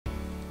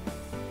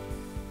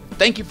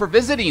Thank you for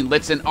visiting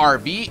Litson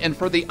RV and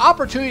for the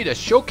opportunity to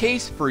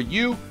showcase for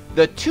you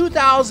the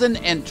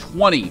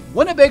 2020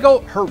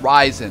 Winnebago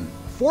Horizon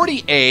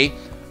 40A,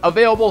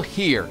 available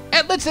here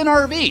at Litson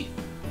RV,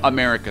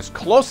 America's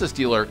closest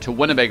dealer to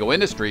Winnebago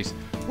Industries.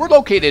 We're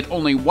located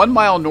only 1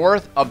 mile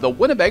north of the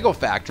Winnebago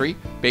factory,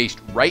 based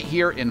right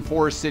here in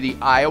Forest City,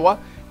 Iowa,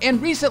 and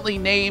recently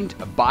named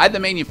by the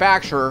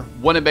manufacturer,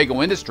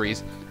 Winnebago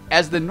Industries,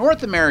 as the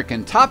North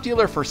American top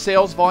dealer for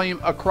sales volume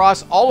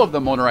across all of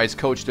the motorized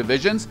coach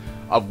divisions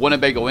of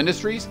Winnebago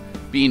Industries,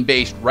 being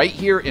based right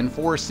here in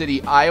Forest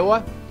City,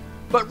 Iowa,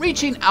 but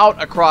reaching out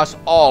across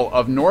all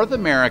of North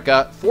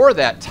America for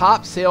that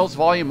top sales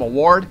volume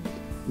award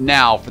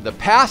now for the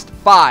past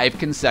 5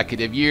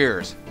 consecutive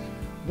years.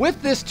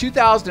 With this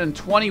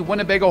 2020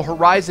 Winnebago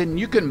Horizon,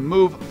 you can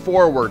move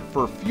forward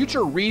for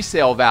future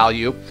resale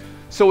value.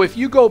 So if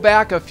you go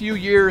back a few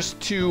years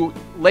to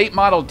late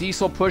model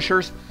diesel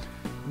pushers,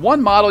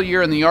 one model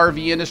year in the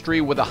RV industry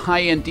with a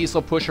high-end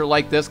diesel pusher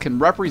like this can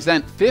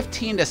represent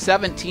 $15,000 to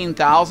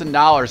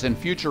 $17,000 in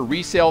future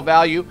resale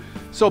value.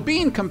 So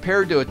being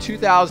compared to a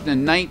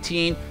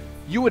 2019,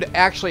 you would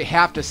actually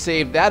have to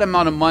save that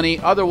amount of money.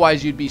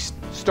 Otherwise, you'd be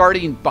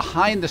starting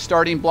behind the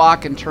starting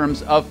block in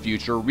terms of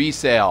future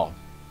resale.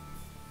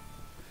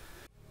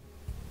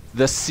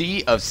 The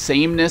sea of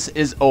sameness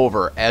is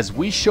over as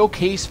we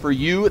showcase for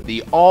you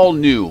the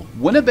all-new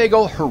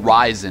Winnebago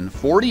Horizon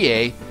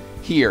 40A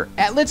here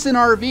at Litson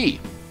RV.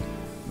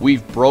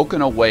 We've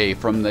broken away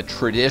from the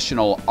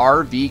traditional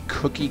RV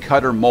cookie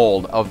cutter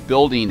mold of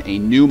building a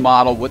new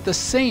model with the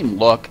same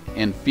look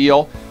and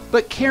feel,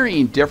 but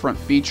carrying different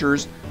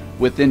features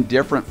within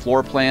different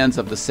floor plans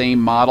of the same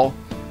model.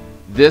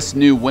 This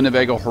new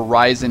Winnebago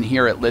Horizon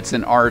here at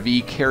Litson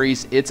RV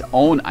carries its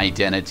own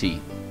identity,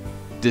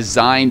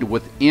 designed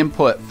with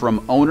input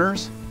from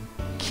owners,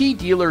 key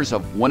dealers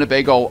of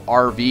Winnebago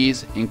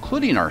RVs,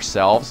 including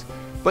ourselves,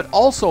 but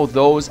also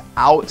those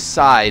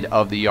outside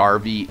of the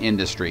RV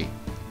industry.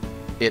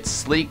 It's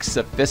sleek,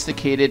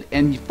 sophisticated,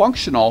 and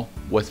functional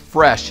with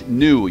fresh,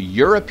 new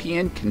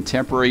European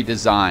contemporary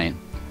design.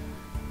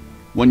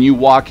 When you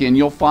walk in,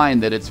 you'll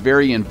find that it's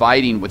very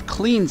inviting with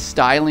clean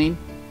styling,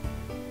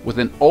 with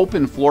an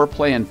open floor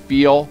plan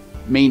feel,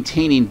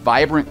 maintaining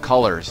vibrant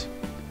colors.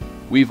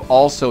 We've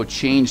also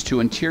changed to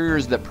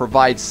interiors that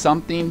provide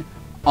something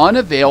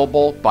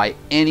unavailable by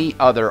any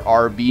other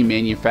RV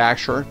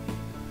manufacturer.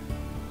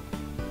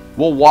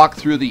 We'll walk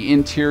through the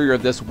interior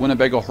of this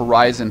Winnebago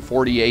Horizon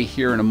 40A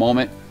here in a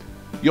moment.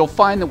 You'll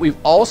find that we've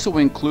also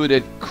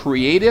included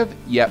creative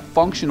yet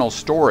functional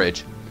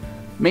storage,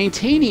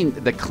 maintaining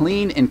the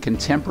clean and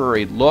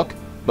contemporary look,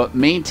 but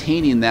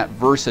maintaining that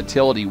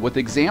versatility with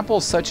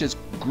examples such as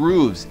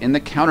grooves in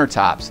the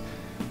countertops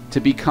to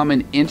become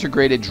an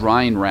integrated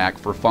drying rack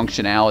for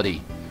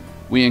functionality.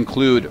 We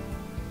include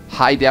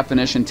high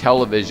definition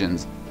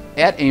televisions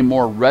at a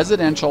more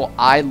residential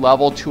eye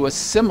level to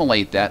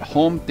assimilate that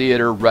home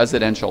theater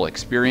residential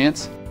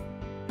experience.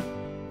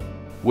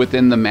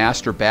 Within the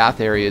master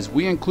bath areas,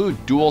 we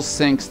include dual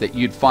sinks that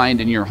you'd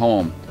find in your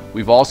home.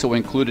 We've also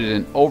included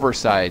an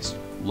oversized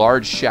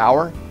large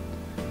shower.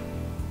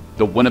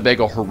 The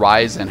Winnebago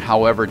Horizon,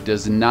 however,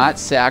 does not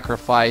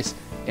sacrifice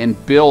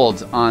and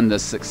builds on the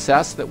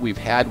success that we've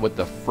had with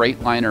the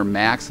Freightliner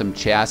Maxum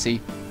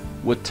Chassis,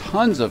 with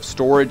tons of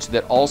storage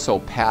that also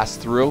pass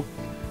through.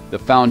 The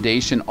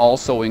foundation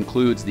also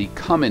includes the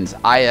Cummins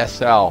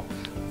ISL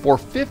for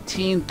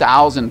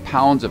 15,000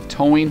 pounds of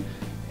towing,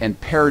 and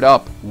paired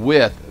up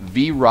with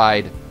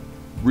V-Ride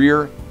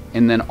rear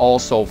and then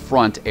also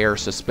front air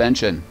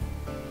suspension.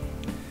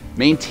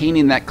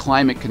 Maintaining that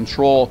climate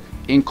control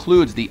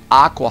includes the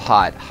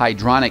AquaHot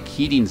hydronic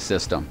heating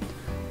system.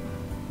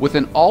 With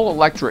an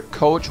all-electric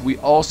coach, we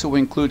also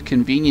include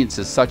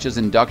conveniences such as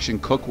induction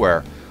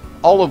cookware,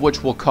 all of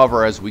which we'll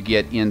cover as we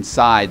get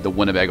inside the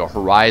Winnebago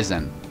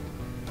Horizon.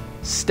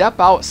 Step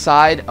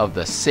outside of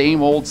the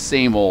same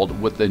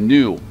old with the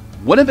new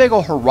Winnebago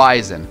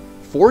Horizon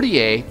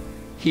 40A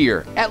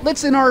here at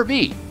Litson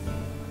RV.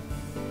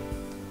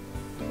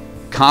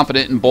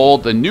 Confident and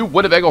bold, the new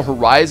Winnebago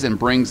Horizon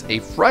brings a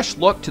fresh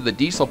look to the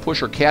diesel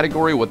pusher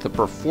category with the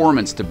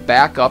performance to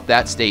back up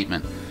that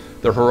statement.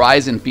 The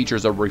Horizon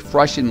features a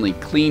refreshingly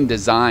clean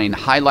design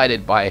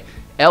highlighted by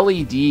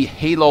LED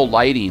halo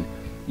lighting,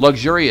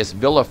 luxurious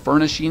villa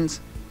furnishings,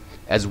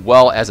 as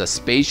well as a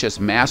spacious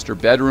master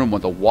bedroom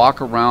with a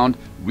walk-around,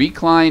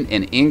 recline,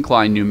 and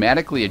incline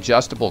pneumatically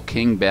adjustable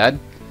king bed.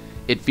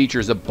 It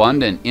features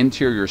abundant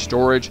interior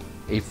storage,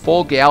 a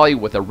full galley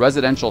with a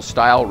residential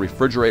style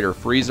refrigerator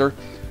freezer,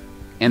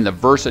 and the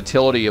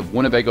versatility of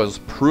Winnebago's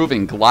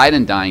proven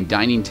Glide Dine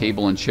dining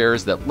table and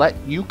chairs that let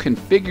you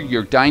configure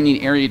your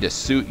dining area to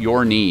suit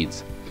your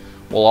needs.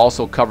 We'll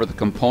also cover the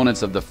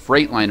components of the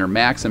Freightliner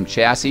Maxum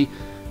Chassis,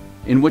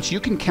 in which you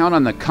can count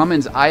on the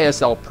Cummins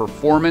ISL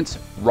performance,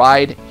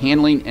 ride,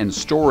 handling, and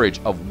storage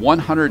of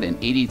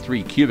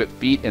 183 cubic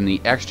feet in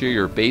the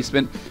exterior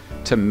basement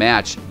to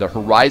match the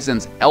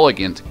Horizon's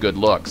elegant good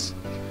looks.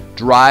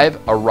 Drive,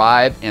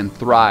 arrive, and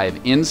thrive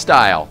in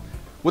style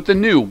with the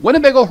new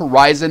Winnebago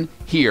Horizon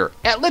here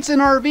at Litson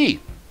RV.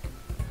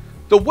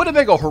 The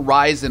Winnebago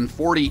Horizon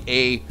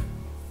 40A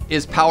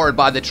is powered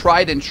by the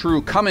tried and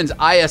true Cummins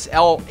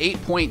ISL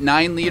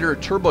 8.9 liter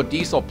turbo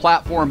diesel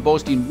platform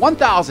boasting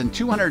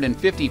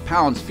 1,250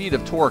 pounds-feet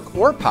of torque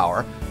or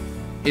power.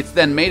 It's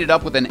then mated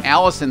up with an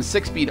Allison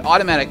 6-speed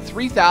automatic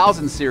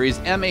 3000 series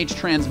MH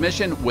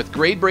transmission with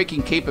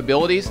grade-braking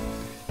capabilities.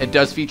 It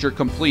does feature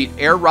complete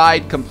air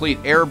ride, complete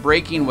air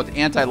braking with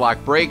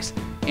anti-lock brakes,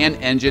 and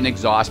engine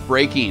exhaust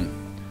braking.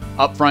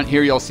 Up front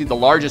here, you'll see the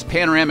largest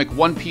panoramic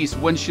one-piece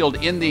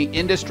windshield in the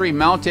industry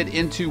mounted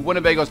into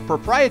Winnebago's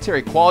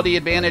proprietary quality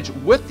advantage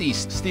with the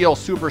steel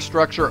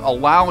superstructure,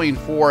 allowing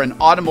for an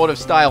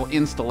automotive-style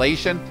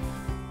installation.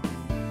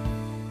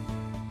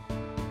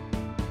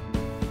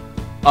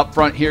 Up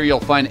front here, you'll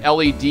find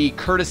LED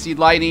courtesy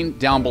lighting.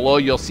 Down below,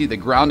 you'll see the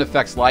ground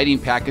effects lighting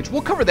package.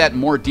 We'll cover that in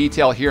more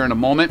detail here in a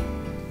moment.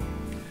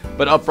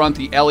 But up front,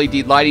 the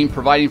LED lighting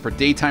providing for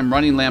daytime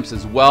running lamps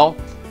as well.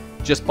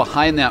 Just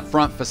behind that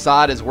front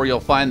facade is where you'll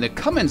find the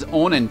Cummins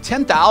Onan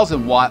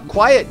 10,000 watt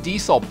quiet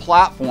diesel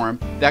platform.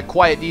 That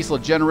quiet diesel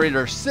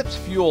generator sips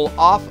fuel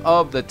off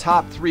of the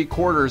top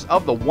 3/4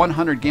 of the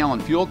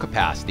 100-gallon fuel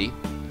capacity.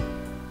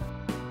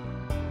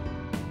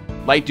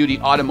 Light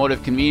duty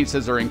automotive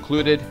conveniences are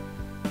included,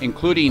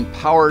 including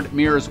powered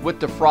mirrors with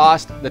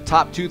defrost, the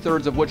top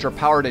 2/3 of which are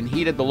powered and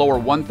heated, the lower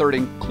 1/3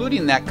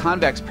 including that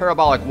convex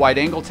parabolic wide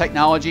angle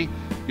technology.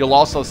 You'll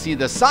also see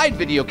the side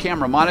video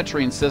camera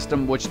monitoring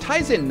system, which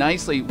ties in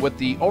nicely with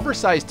the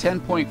oversized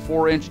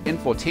 10.4-inch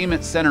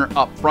infotainment center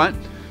up front.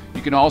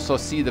 You can also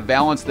see the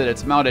valance that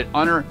it's mounted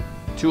under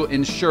to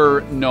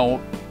ensure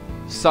no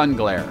sun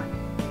glare.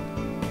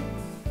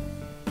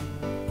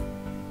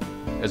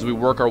 As we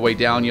work our way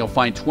down, you'll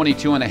find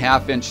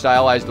 22.5-inch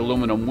stylized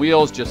aluminum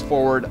wheels just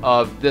forward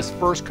of this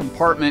first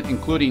compartment,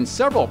 including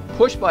several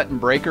push-button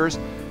breakers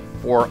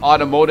for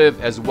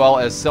automotive as well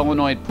as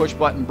solenoid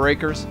push-button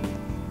breakers.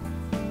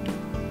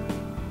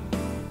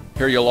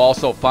 Here you'll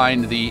also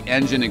find the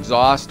engine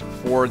exhaust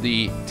for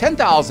the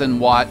 10,000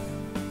 watt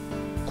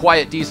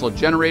quiet diesel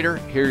generator.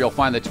 Here you'll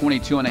find the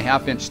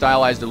 22.5-inch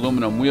stylized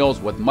aluminum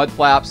wheels with mud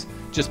flaps.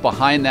 Just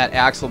behind that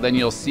axle, then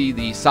you'll see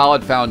the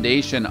solid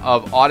foundation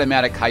of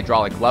automatic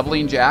hydraulic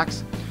leveling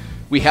jacks.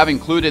 We have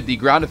included the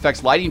ground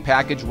effects lighting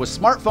package with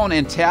smartphone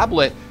and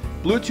tablet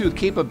Bluetooth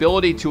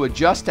capability to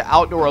adjust to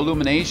outdoor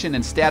illumination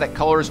and static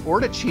colors, or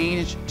to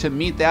change to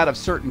meet that of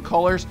certain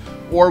colors,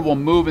 or will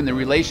move in the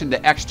relation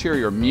to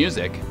exterior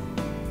music.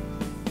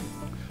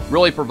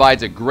 Really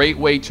provides a great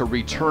way to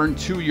return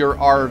to your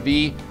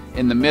RV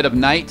in the mid of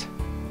night.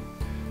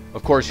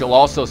 Of course, you'll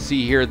also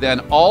see here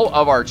then all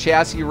of our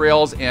chassis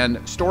rails and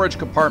storage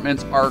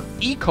compartments are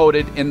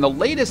e-coated in the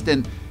latest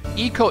in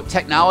e-coat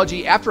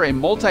technology after a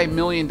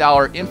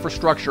multi-million-dollar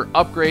infrastructure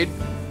upgrade,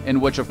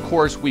 in which of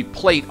course we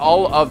plate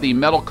all of the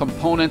metal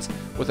components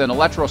with an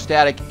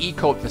electrostatic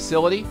e-coat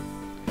facility.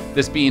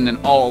 This being an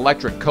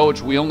all-electric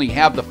coach, we only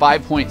have the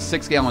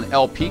 5.6-gallon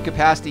LP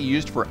capacity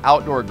used for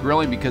outdoor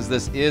grilling because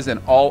this is an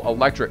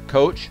all-electric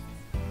coach.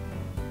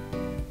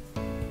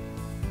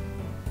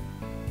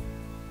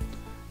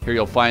 Here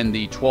you'll find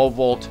the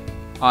 12-volt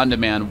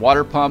on-demand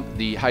water pump,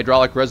 the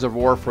hydraulic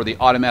reservoir for the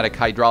automatic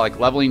hydraulic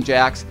leveling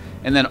jacks,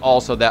 and then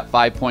also that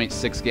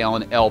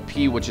 5.6-gallon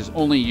LP, which is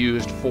only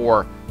used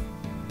for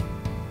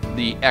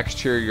the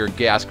exterior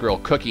gas grill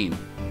cooking.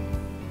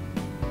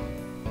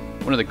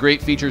 One of the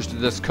great features to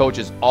this coach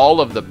is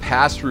all of the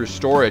pass-through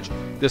storage.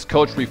 This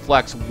coach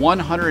reflects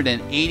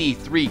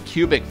 183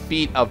 cubic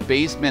feet of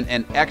basement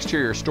and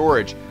exterior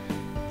storage.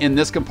 In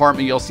this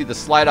compartment, you'll see the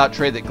slide-out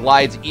tray that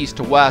glides east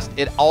to west.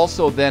 It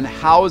also then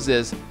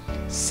houses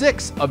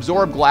 6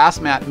 absorbed glass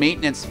mat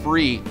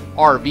maintenance-free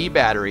RV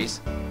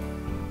batteries.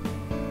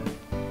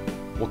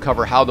 We'll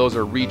cover how those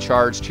are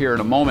recharged here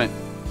in a moment.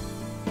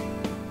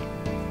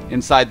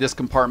 Inside this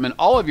compartment,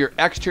 all of your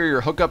exterior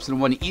hookups in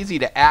one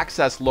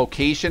easy-to-access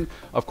location.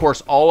 Of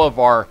course, all of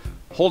our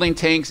holding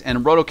tanks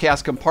and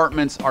rotocast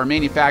compartments are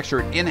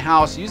manufactured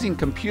in-house using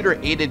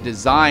computer-aided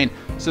design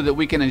so that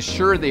we can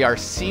ensure they are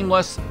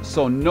seamless,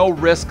 so no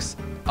risks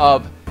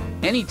of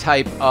any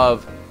type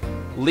of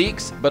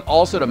leaks, but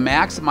also to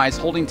maximize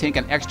holding tank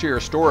and exterior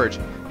storage.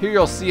 Here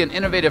you'll see an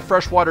innovative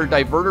freshwater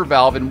diverter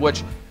valve in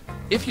which,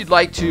 if you'd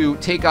like to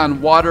take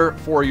on water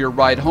for your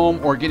ride home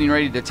or getting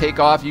ready to take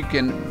off, you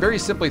can very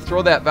simply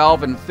throw that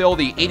valve and fill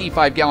the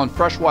 85-gallon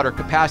freshwater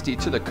capacity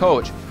to the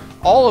coach,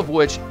 all of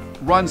which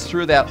runs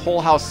through that whole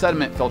house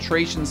sediment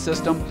filtration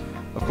system.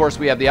 Of course,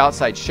 we have the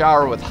outside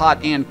shower with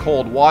hot and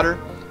cold water,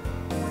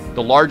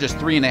 the largest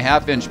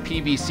 3.5-inch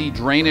PVC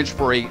drainage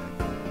for a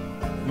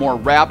more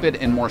rapid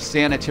and more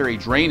sanitary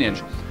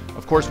drainage.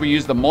 Of course, we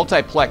use the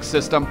multiplex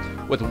system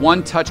with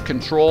one-touch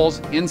controls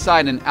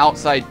inside and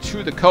outside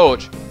to the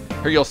coach.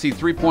 Here you'll see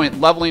 3-point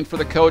leveling for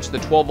the coach, the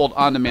 12-volt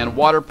on-demand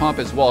water pump,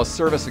 as well as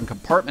service and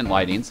compartment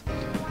lightings.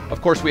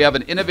 Of course, we have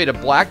an innovative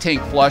black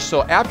tank flush,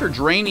 so after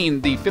draining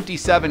the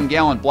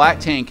 57-gallon black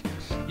tank,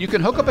 you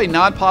can hook up a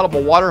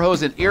non-potable water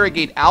hose and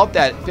irrigate out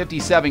that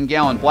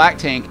 57-gallon black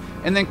tank,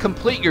 and then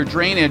complete your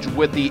drainage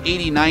with the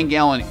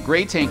 89-gallon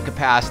gray tank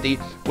capacity,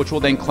 which will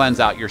then cleanse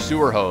out your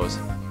sewer hose.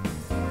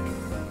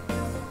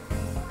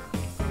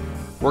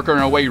 Working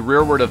our way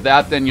rearward of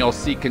that, then you'll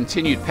see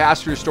continued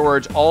pass-through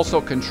storage, also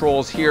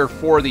controls here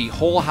for the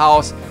whole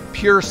house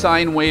pure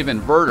sine wave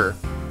inverter.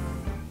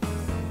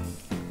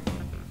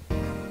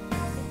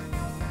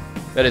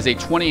 That is a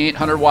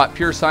 2800 watt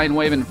pure sine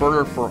wave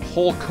inverter for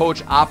whole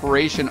coach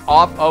operation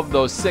off of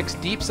those 6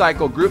 deep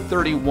cycle Group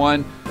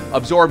 31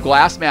 absorbed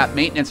glass mat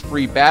maintenance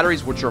free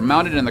batteries, which are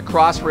mounted in the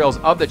cross rails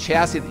of the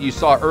chassis that you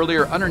saw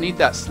earlier underneath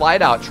that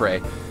slide out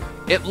tray.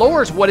 It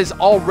lowers what is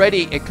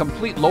already a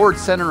complete lowered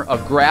center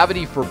of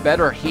gravity for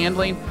better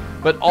handling,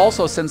 but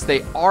also since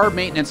they are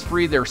maintenance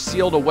free, they're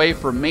sealed away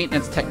for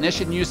maintenance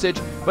technician usage,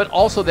 but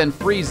also then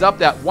frees up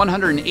that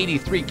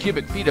 183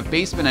 cubic feet of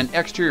basement and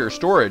exterior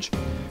storage.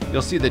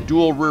 You'll see the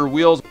dual rear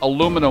wheels,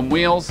 aluminum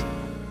wheels.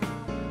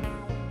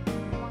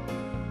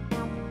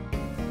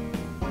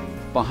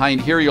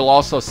 Behind here, you'll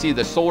also see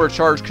the solar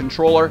charge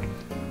controller.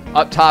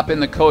 Up top in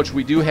the coach,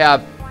 we do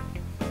have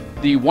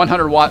the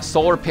 100 watt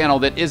solar panel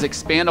that is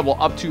expandable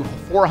up to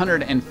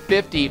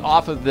 450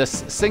 off of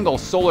this single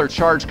solar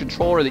charge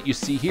controller that you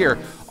see here.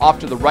 Off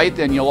to the right,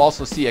 then you'll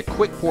also see a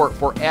quick port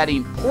for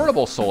adding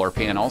portable solar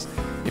panels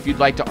if you'd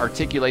like to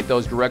articulate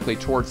those directly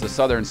towards the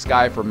southern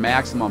sky for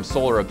maximum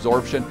solar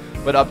absorption.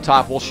 But up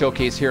top, we'll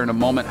showcase here in a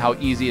moment how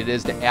easy it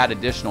is to add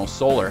additional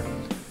solar.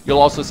 You'll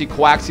also see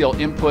coaxial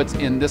inputs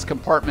in this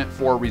compartment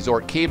for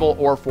resort cable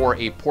or for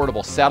a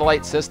portable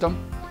satellite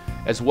system,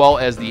 as well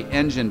as the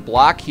engine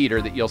block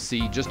heater that you'll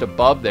see just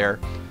above there.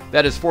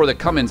 That is for the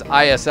Cummins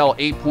ISL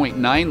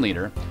 8.9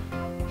 liter.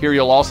 Here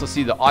you'll also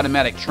see the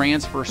automatic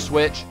transfer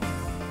switch.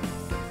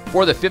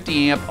 For the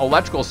 50 amp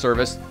electrical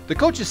service, the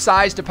coach is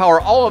sized to power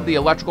all of the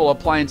electrical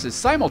appliances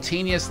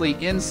simultaneously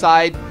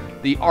inside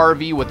the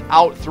RV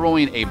without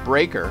throwing a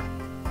breaker.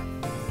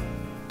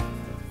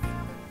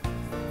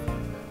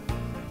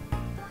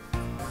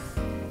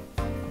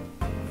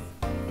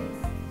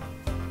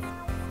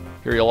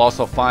 Here you'll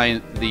also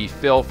find the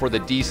fill for the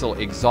diesel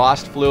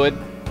exhaust fluid.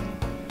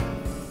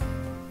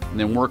 And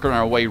then working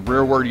our way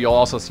rearward, you'll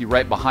also see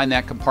right behind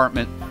that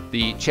compartment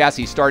the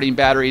chassis starting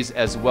batteries,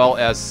 as well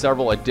as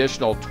several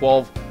additional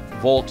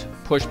 12-volt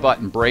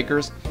push-button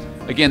breakers.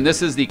 Again,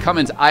 this is the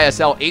Cummins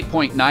ISL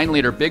 8.9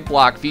 liter big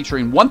block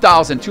featuring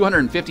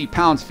 1,250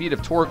 pounds-feet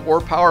of torque or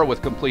power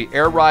with complete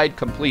air ride,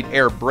 complete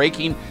air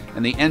braking,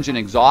 and the engine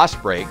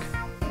exhaust brake.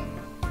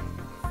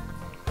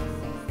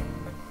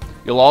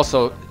 You'll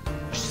also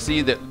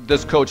see that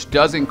this coach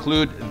does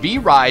include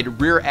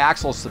V-Ride rear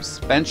axle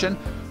suspension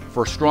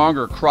for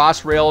stronger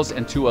cross rails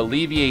and to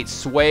alleviate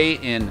sway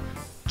in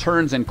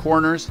turns and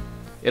corners.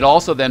 It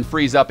also then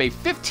frees up a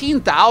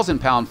 15,000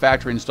 pound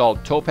factory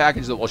installed tow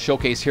package that we'll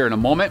showcase here in a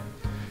moment.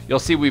 You'll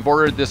see we've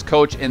ordered this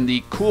coach in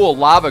the cool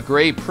lava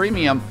gray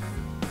premium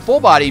full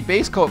body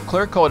base coat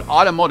clear coat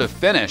automotive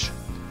finish.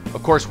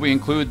 Of course, we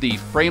include the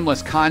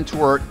frameless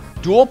contour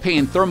dual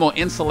pane thermal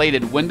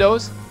insulated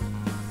windows.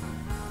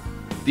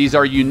 These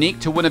are unique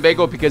to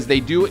Winnebago because they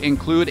do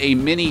include a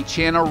mini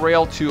channel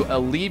rail to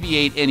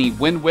alleviate any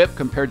wind whip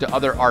compared to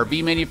other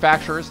RV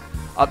manufacturers.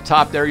 Up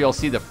top there, you'll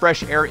see the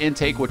fresh air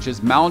intake, which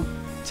is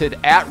mounted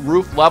at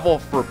roof level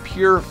for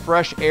pure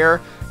fresh air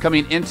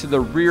coming into the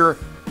rear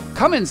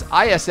Cummins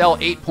ISL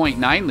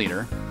 8.9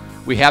 liter.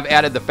 We have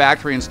added the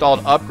factory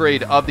installed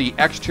upgrade of the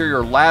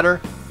exterior ladder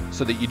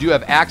so that you do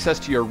have access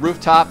to your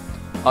rooftop.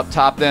 Up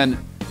top then,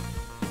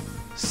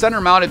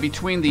 center mounted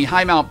between the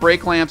high mount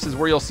brake lamps is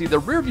where you'll see the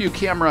rear view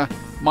camera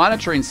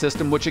monitoring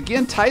system, which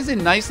again ties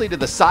in nicely to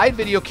the side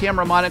video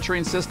camera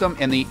monitoring system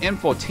and the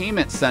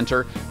infotainment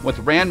center with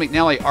Rand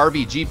McNally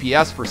RV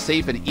GPS for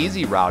safe and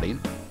easy routing.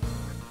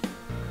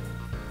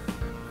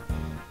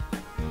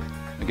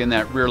 Again,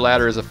 that rear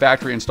ladder is a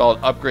factory installed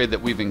upgrade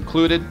that we've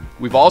included.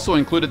 We've also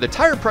included the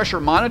tire pressure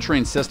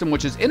monitoring system,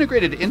 which is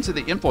integrated into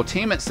the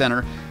infotainment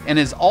center and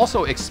is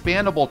also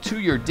expandable to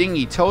your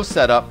dinghy tow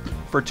setup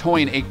for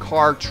towing a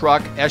car,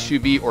 truck,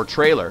 SUV, or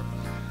trailer.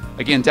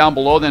 Again, down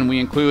below then we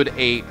include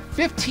a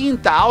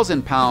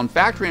 15,000 pound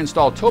factory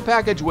installed tow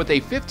package with a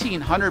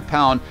 1,500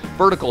 pound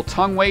vertical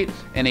tongue weight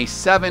and a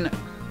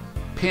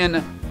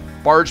 7-pin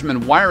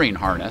Bargeman wiring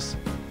harness.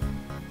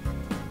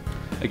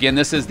 Again,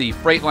 this is the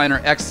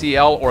Freightliner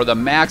XCL or the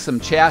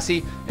Maxum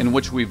Chassis, in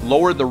which we've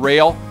lowered the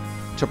rail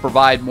to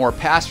provide more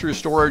pass-through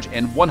storage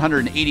and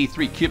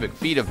 183 cubic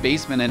feet of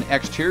basement and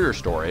exterior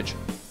storage.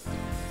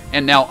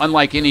 And now,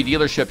 unlike any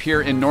dealership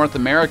here in North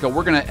America,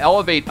 we're going to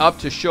elevate up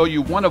to show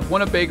you one of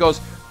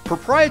Winnebago's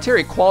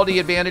proprietary quality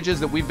advantages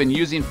that we've been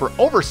using for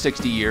over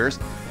 60 years.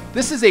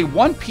 This is a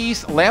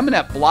one-piece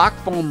laminate block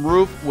foam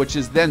roof, which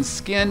is then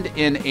skinned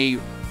in a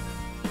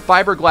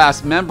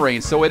fiberglass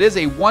membrane. So it is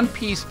a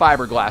one-piece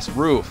fiberglass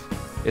roof.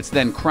 It's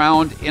then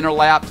crowned,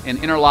 interlapped,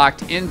 and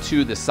interlocked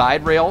into the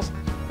side rails.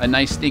 A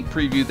nice sneak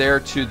preview there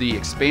to the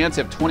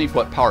expansive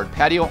 20-foot powered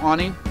patio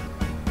awning.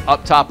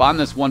 Up top on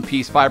this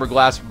one-piece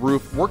fiberglass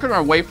roof, working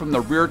our way from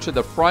the rear to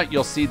the front,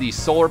 you'll see the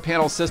solar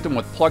panel system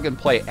with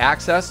plug-and-play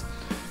access.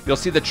 You'll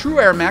see the True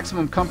Air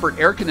Maximum Comfort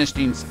air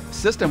conditioning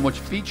system, which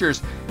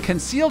features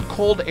concealed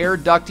cold air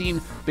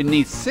ducting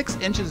beneath 6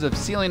 inches of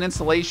ceiling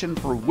insulation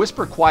for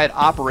whisper quiet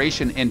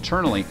operation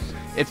internally.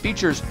 It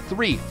features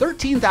three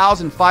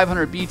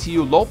 13,500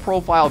 BTU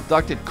low-profile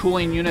ducted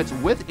cooling units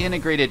with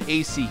integrated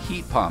AC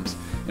heat pumps,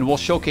 and we'll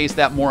showcase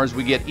that more as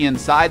we get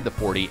inside the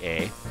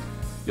 40A.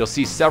 You'll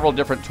see several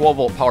different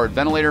 12-volt powered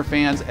ventilator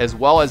fans, as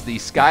well as the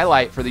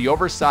skylight for the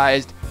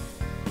oversized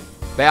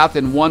bath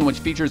in one, which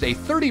features a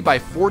 30 by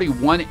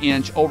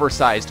 41-inch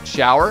oversized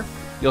shower.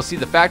 You'll see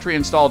the factory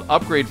installed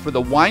upgrade for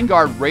the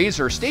Winegard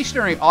Razor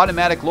stationary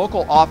automatic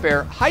local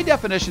off-air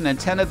high-definition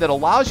antenna that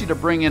allows you to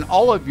bring in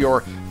all of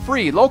your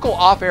free local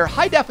off-air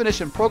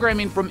high-definition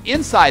programming from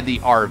inside the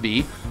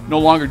RV. No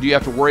longer do you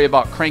have to worry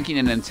about cranking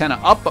an antenna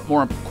up, but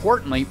more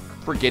importantly,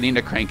 forgetting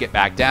to crank it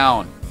back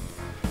down.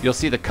 You'll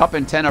see the cup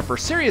antenna for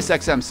Sirius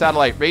XM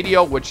satellite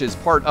radio, which is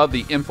part of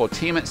the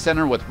infotainment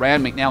center with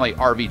Rand McNally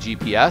RV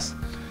GPS.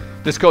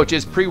 This coach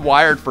is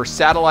pre-wired for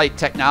satellite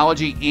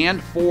technology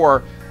and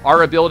for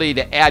our ability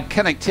to add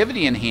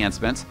connectivity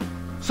enhancements.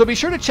 So be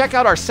sure to check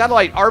out our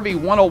Satellite RV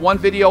 101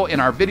 video in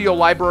our video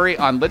library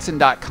on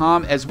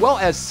Litson.com, as well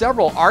as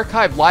several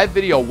archived live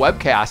video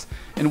webcasts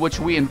in which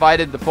we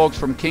invited the folks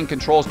from King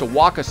Controls to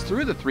walk us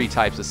through the three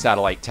types of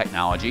satellite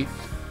technology.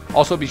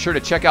 Also be sure to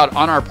check out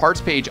on our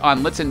parts page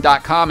on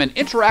Litson.com an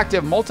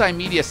interactive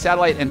multimedia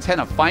satellite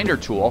antenna finder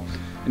tool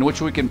in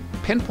which we can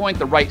pinpoint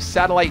the right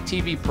satellite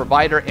TV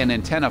provider and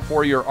antenna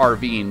for your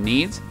RVing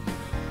needs.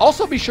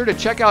 Also be sure to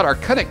check out our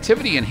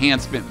connectivity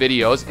enhancement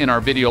videos in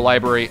our video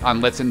library on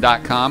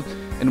Litson.com,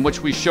 in which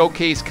we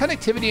showcase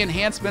connectivity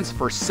enhancements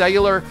for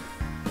cellular,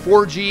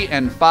 4G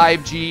and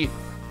 5G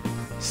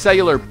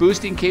cellular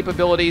boosting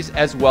capabilities,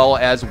 as well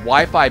as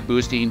Wi-Fi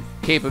boosting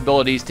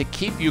capabilities to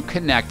keep you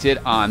connected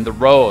on the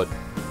road.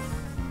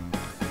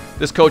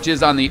 This coach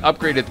is on the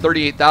upgraded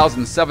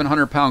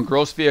 38,700 pound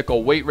gross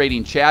vehicle weight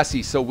rating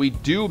chassis, so we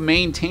do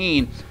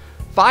maintain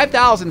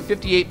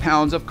 5,058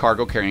 pounds of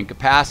cargo carrying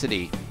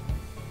capacity.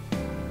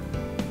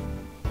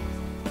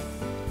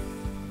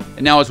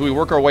 And now as we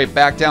work our way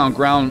back down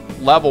ground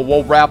level,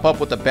 we'll wrap up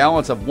with a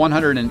balance of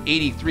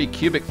 183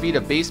 cubic feet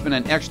of basement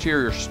and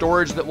exterior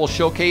storage that we'll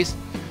showcase.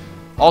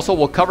 Also,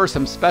 we'll cover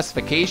some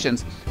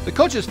specifications. The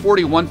coach is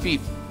 41 feet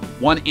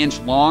 1 inch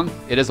long.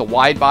 It is a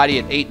wide body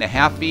at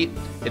 8.5 feet.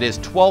 It is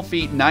 12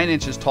 feet 9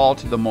 inches tall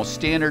to the most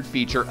standard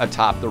feature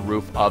atop the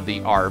roof of the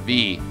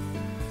RV.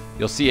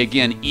 You'll see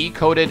again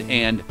E-coated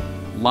and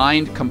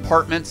lined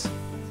compartments.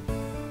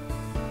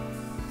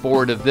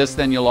 Forward of this,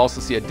 then you'll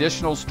also see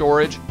additional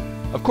storage.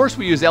 Of course,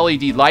 we use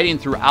LED lighting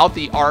throughout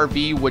the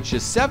RV, which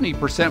is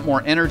 70%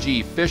 more energy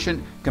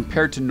efficient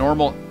compared to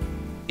normal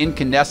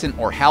incandescent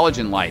or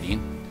halogen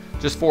lighting.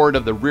 Just forward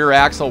of the rear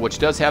axle, which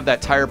does have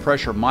that tire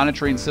pressure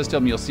monitoring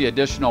system, you'll see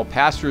additional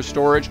pass-through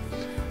storage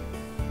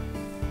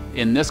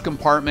in this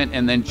compartment.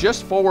 And then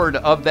just forward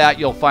of that,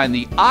 you'll find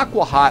the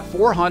AquaHot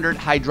 400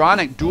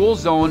 hydronic dual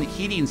zone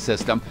heating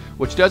system,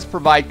 which does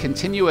provide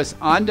continuous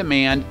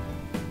on-demand,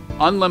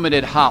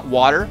 unlimited hot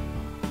water.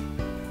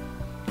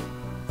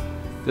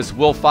 This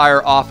will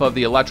fire off of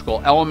the electrical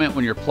element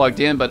when you're plugged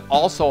in, but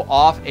also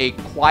off a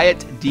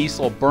quiet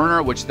diesel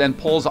burner, which then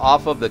pulls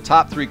off of the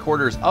top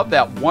 3/4 of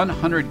that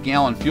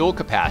 100-gallon fuel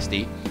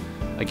capacity.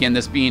 Again,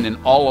 this being an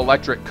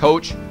all-electric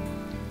coach,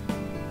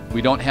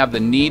 we don't have the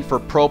need for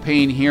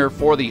propane here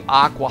for the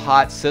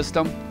AquaHot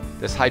system.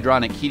 This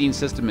hydronic heating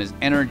system is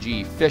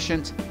energy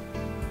efficient.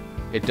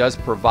 It does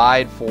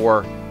provide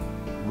for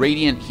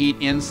radiant heat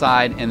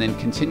inside and then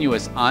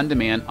continuous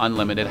on-demand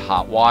unlimited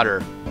hot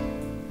water.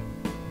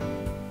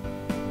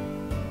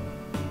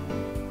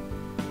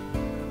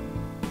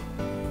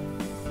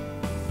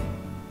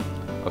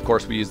 Of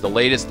course, we use the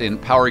latest in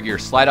Power Gear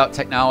slide-out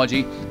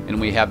technology,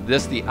 and we have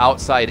this, the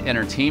outside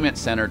entertainment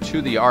center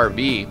to the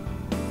RV.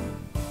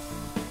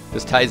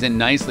 This ties in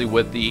nicely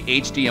with the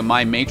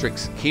HDMI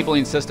matrix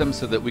cabling system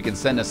so that we can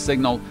send a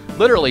signal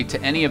literally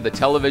to any of the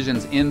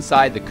televisions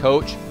inside the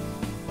coach.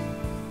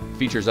 It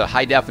features a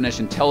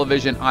high-definition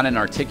television on an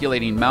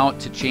articulating mount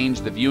to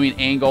change the viewing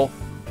angle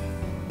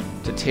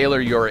to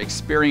tailor your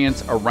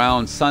experience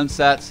around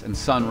sunsets and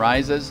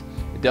sunrises.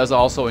 It does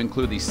also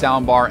include the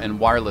soundbar and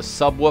wireless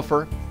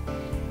subwoofer.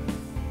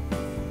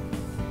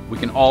 We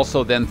can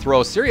also then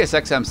throw Sirius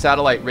XM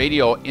satellite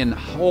radio in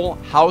whole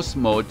house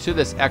mode to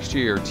this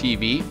exterior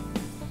TV.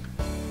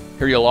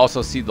 Here you'll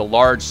also see the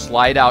large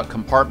slide-out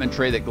compartment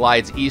tray that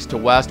glides east to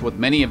west with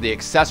many of the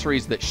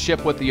accessories that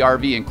ship with the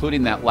RV,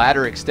 including that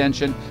ladder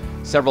extension,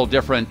 several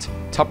different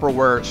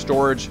Tupperware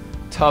storage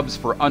tubs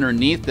for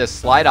underneath this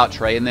slide-out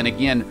tray, and then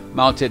again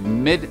mounted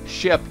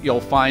mid-ship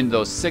you'll find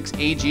those 6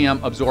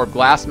 AGM absorbed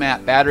glass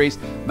mat batteries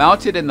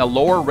mounted in the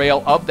lower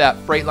rail of that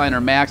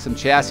Freightliner Maxum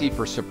chassis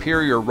for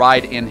superior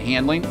ride and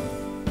handling.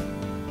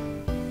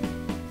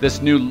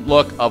 This new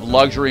look of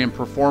luxury and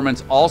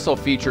performance also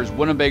features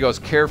Winnebago's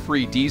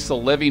Carefree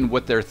Diesel Living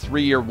with their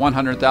 3-year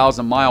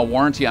 100,000-mile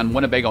warranty on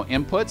Winnebago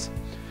inputs.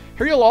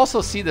 Here you'll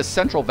also see the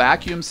central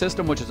vacuum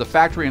system, which is a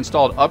factory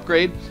installed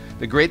upgrade.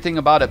 The great thing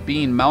about it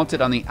being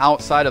mounted on the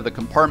outside of the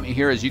compartment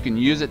here is you can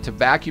use it to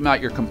vacuum out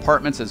your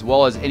compartments as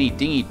well as any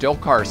dinghy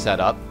Dokar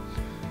setup.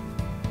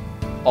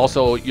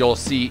 Also, you'll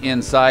see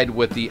inside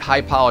with the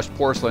high polished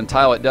porcelain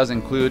tile, it does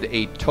include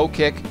a toe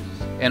kick,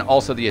 and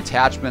also the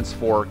attachments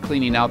for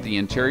cleaning out the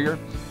interior.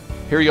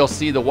 Here you'll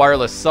see the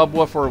wireless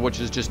subwoofer, which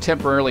is just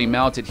temporarily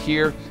mounted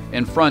here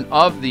in front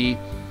of the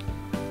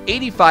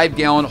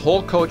 85-gallon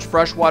whole coach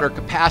freshwater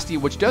capacity,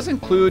 which does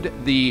include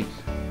the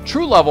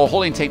true level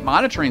holding tank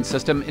monitoring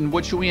system, in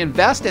which we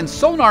invest in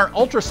sonar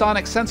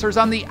ultrasonic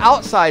sensors on the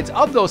outsides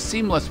of those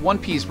seamless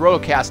one-piece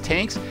rotocast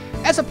tanks,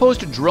 as opposed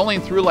to drilling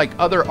through like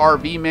other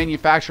RV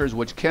manufacturers,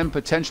 which can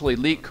potentially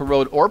leak,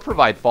 corrode, or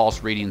provide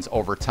false readings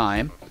over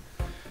time.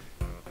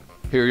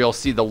 Here you'll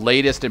see the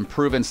latest and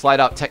proven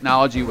slide-out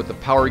technology with the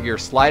Power Gear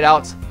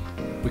slide-outs.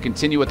 We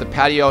continue with the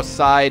patio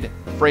side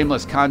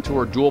frameless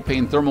contour dual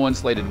pane thermal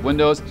insulated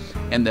windows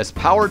and this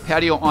powered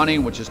patio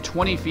awning, which is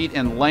 20 feet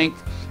in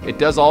length. It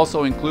does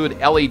also include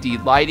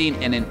LED lighting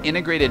and an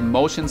integrated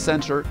motion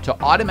sensor to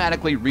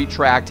automatically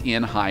retract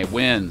in high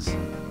winds.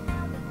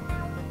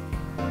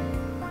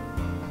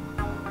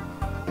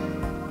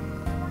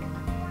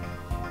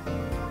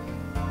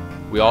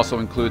 We also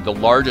include the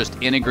largest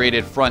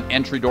integrated front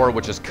entry door,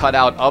 which is cut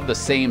out of the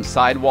same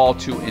sidewall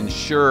to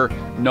ensure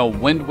no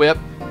wind whip.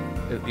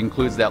 It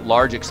includes that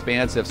large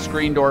expansive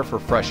screen door for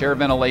fresh air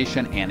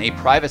ventilation and a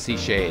privacy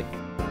shade.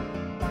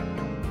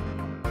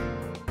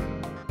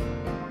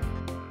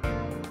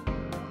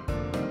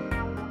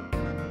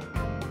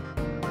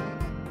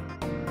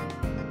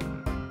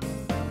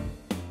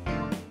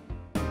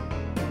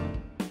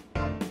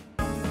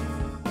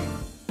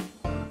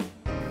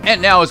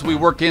 And now as we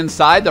work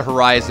inside the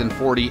Horizon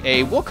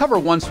 40A, we'll cover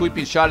one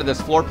sweeping shot of this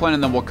floor plan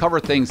and then we'll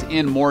cover things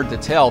in more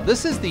detail.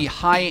 This is the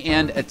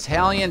high-end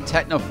Italian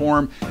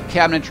Technoform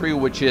cabinetry,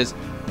 which is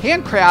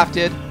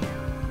handcrafted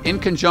in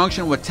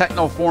conjunction with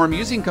Technoform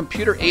using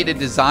computer-aided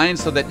design,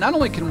 so that not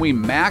only can we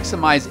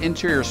maximize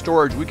interior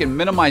storage, we can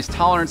minimize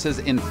tolerances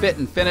in fit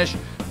and finish,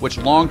 which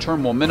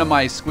long-term will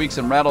minimize squeaks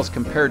and rattles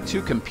compared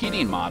to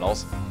competing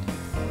models.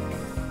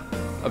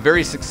 A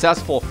very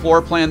successful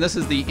floor plan. This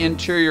is the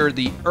interior,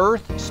 the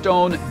earth,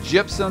 stone,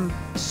 gypsum,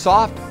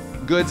 soft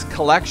goods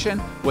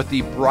collection with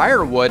the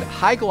briarwood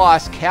high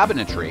gloss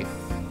cabinetry.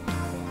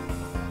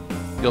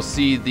 You'll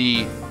see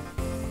the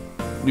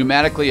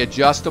pneumatically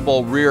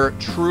adjustable rear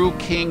true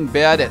king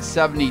bed at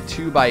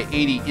 72 by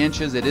 80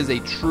 inches. It is a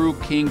true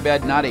king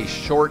bed, not a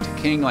short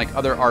king like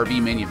other RV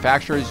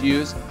manufacturers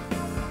use.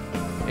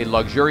 A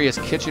luxurious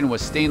kitchen with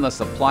stainless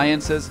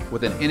appliances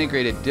with an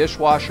integrated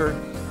dishwasher.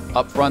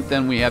 Up front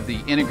then we have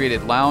the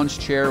integrated lounge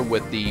chair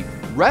with the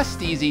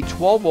Rest Easy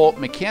 12-volt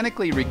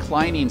mechanically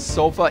reclining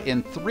sofa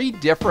in 3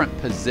 different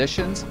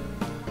positions.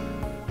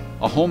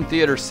 A home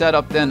theater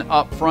setup then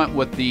up front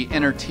with the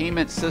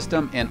entertainment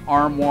system and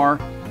armoire,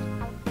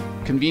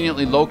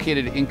 conveniently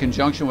located in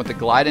conjunction with the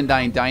Glide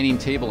Dine dining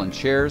table and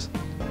chairs.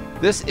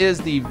 This is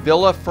the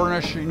Villa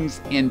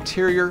Furnishings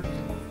interior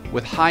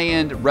with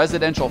high-end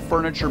residential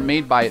furniture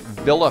made by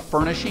Villa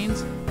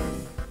Furnishings.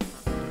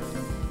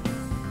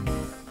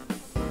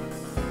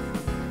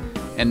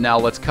 And now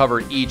let's cover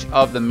each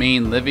of the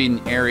main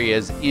living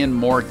areas in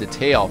more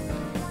detail.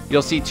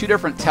 You'll see 2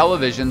 different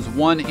televisions,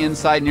 one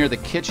inside near the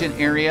kitchen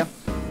area.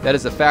 That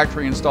is a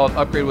factory installed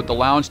upgrade with the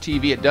lounge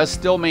TV. It does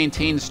still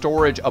maintain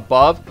storage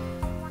above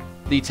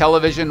the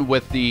television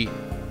with the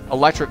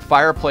electric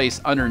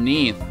fireplace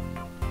underneath.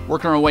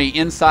 Working our way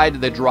inside to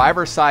the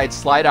driver's side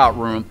slide out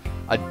room,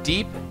 a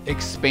deep,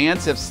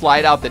 expansive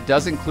slide out that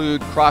does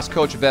include cross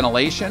coach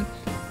ventilation,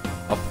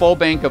 a full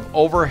bank of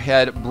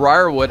overhead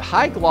briarwood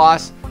high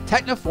gloss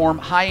Technoform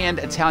high-end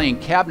Italian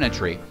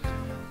cabinetry,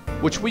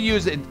 which we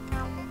use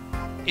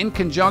in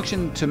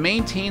conjunction to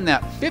maintain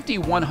that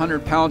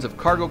 5,100 pounds of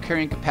cargo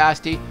carrying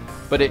capacity,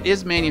 but it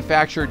is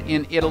manufactured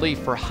in Italy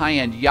for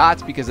high-end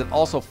yachts because it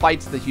also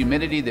fights the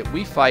humidity that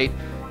we fight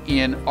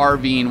in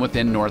RVing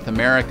within North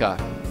America.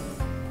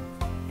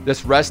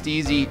 This Rest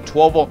Easy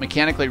 12-volt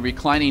mechanically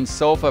reclining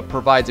sofa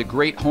provides a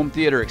great home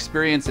theater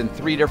experience in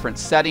 3 different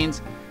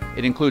settings.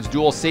 It includes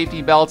dual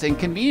safety belts and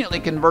conveniently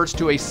converts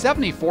to a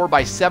 74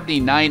 by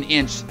 79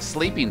 inch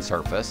sleeping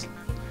surface.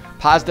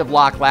 Positive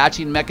lock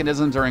latching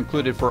mechanisms are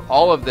included for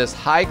all of this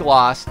high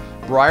gloss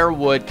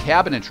briarwood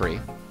cabinetry.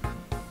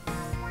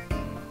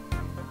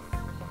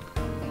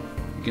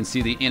 You can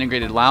see the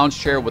integrated lounge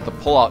chair with the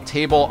pull-out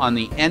table on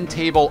the end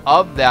table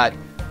of that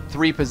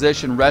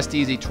 3-position Rest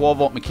Easy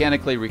 12-volt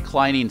mechanically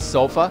reclining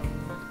sofa.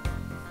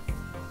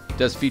 It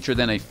does feature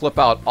then a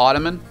flip-out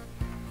ottoman.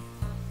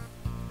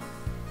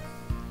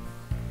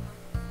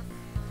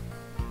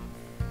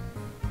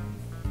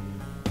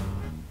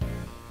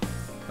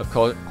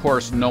 Of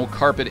course, no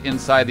carpet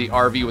inside the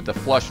RV with the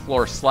flush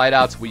floor slide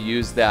outs. We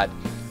use that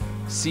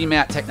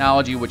C-mat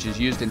technology, which is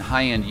used in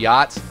high-end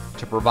yachts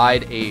to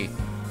provide a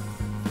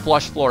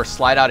flush floor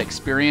slide out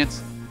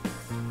experience.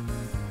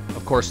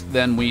 Of course,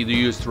 then we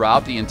use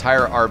throughout the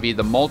entire RV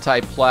the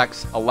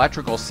multiplex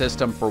electrical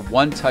system for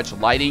one-touch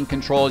lighting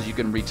controls. You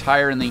can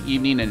retire in the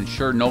evening and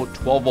ensure no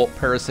 12-volt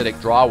parasitic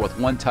draw with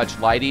one-touch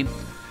lighting.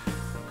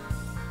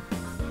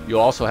 You'll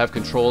also have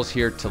controls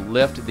here to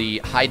lift the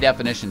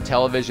high-definition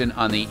television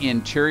on the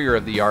interior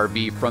of the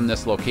RV from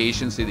this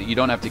location so that you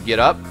don't have to get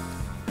up.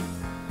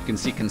 You can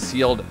see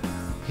concealed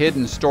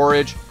hidden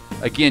storage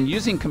Again,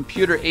 using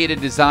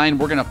computer-aided design,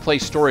 we're going to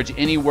place storage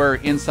anywhere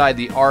inside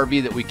the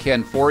RV that we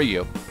can for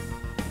you.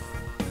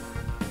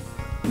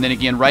 And then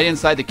again, right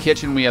inside the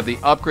kitchen, we have the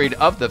upgrade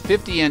of the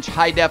 50-inch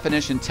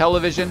high-definition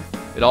television.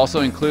 It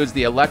also includes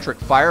the electric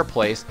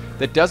fireplace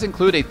that does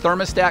include a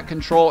thermostat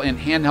control and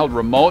handheld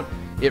remote.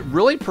 It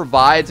really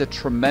provides a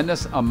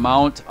tremendous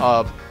amount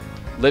of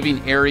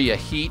living area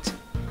heat.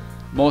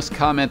 Most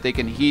comment they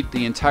can heat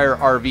the entire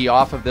RV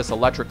off of this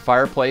electric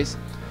fireplace.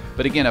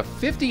 But again, a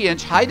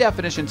 50-inch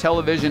high-definition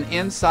television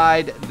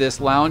inside this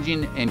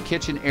lounging and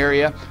kitchen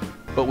area,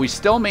 but we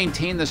still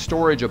maintain the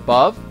storage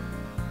above.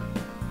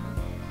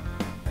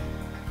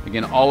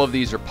 Again, all of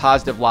these are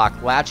positive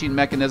lock latching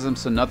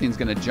mechanisms, so nothing's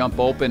going to jump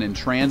open in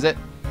transit.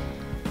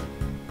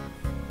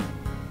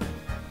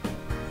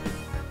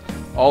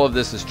 All of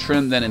this is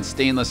trimmed then in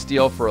stainless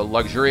steel for a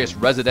luxurious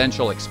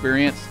residential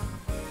experience.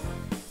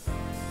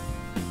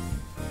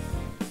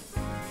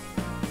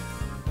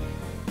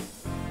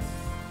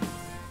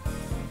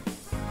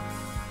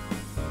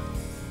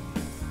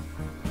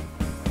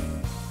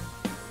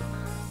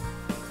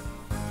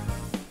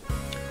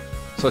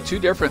 So two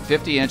different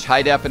 50-inch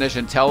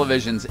high-definition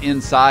televisions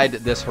inside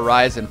this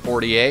Horizon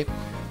 40A.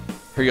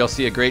 Here you'll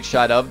see a great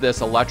shot of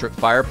this electric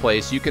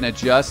fireplace. You can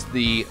adjust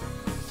the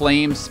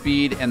flame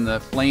speed and the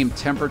flame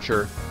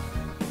temperature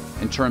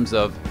in terms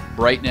of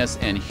brightness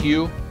and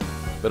hue,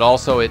 but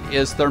also it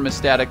is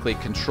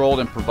thermostatically controlled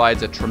and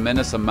provides a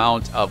tremendous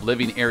amount of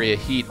living area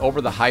heat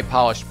over the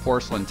high-polished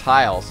porcelain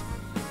tiles.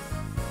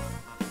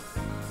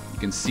 You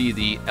can see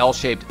the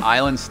L-shaped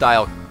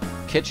island-style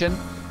kitchen.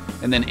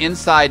 And then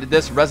inside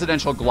this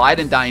residential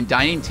Glide Dine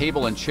dining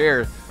table and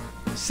chair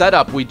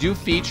setup, we do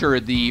feature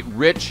the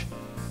rich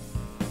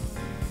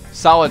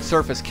solid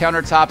surface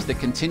countertops that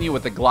continue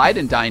with the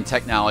Glide Dine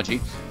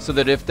technology, so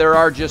that if there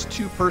are just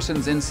two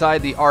persons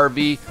inside the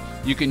RV,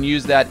 you can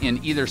use that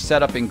in either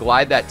setup and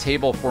glide that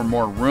table for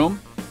more room.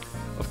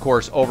 Of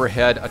course,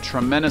 overhead, a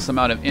tremendous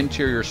amount of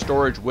interior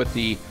storage with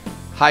the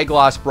high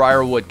gloss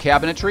briarwood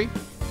cabinetry.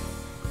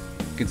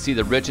 You can see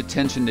the rich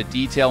attention to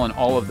detail in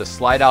all of the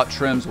slide out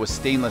trims with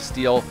stainless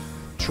steel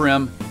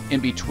trim in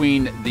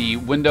between the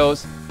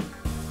windows.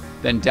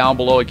 Then down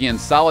below, again,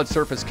 solid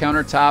surface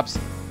countertops.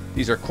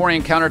 These are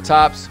Corian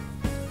countertops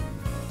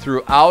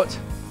throughout.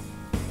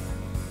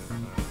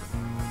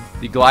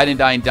 The Glide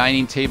Dine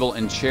dining table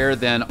and chair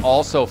then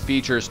also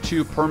features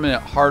two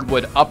permanent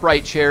hardwood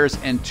upright chairs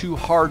and two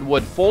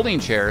hardwood folding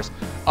chairs,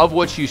 of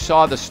which you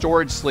saw the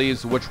storage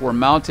sleeves, which were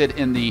mounted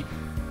in the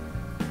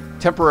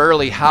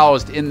temporarily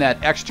housed in that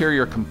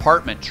exterior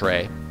compartment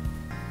tray.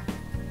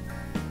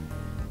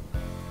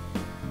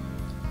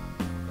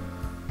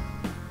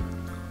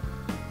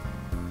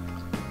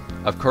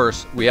 Of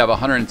course, we have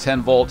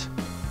 110 volt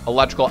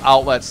electrical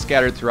outlets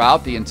scattered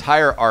throughout the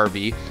entire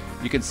RV.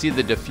 You can see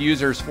the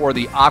diffusers for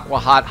the Aqua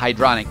Hot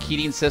hydronic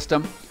heating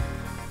system.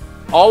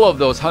 All of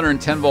those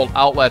 110 volt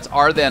outlets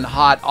are then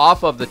hot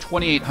off of the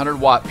 2800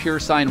 watt pure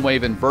sine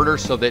wave inverter,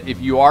 so that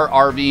if you are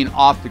RVing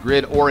off the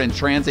grid or in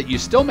transit, you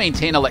still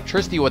maintain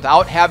electricity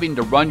without having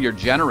to run your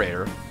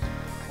generator.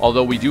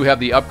 Although we do have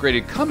the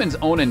upgraded Cummins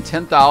Onan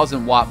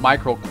 10,000 watt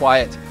micro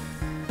quiet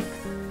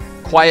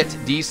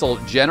diesel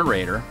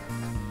generator.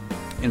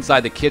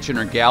 Inside the kitchen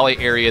or galley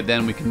area,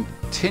 then we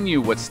continue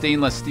with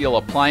stainless steel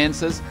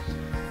appliances,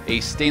 a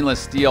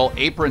stainless steel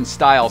apron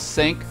style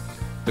sink.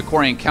 The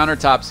Corian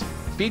countertops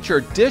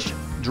feature dish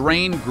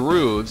drain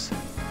grooves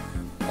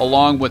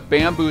along with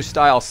bamboo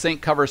style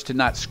sink covers to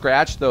not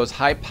scratch those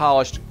high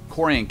polished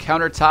Corian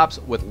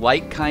countertops with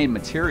like kind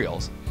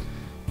materials.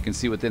 You can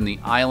see within the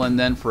island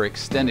then for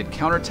extended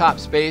countertop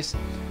space,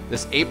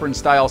 this apron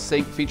style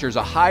sink features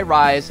a high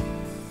rise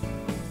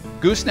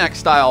gooseneck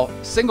style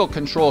single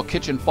control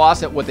kitchen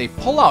faucet with a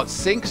pull out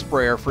sink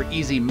sprayer for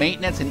easy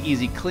maintenance and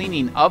easy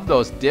cleaning of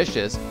those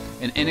dishes.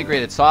 An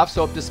integrated soft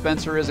soap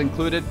dispenser is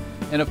included,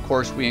 and of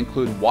course we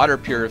include water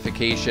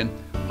purification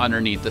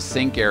underneath the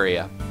sink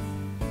area.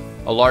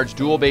 A large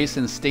dual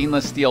basin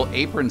stainless steel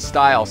apron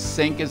style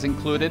sink is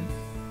included.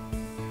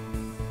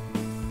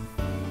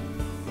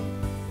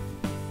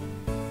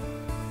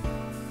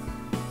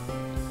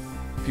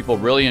 People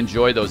really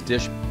enjoy those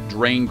dish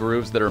drain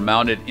grooves that are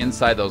mounted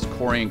inside those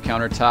Corian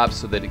countertops,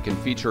 so that it can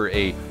feature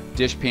a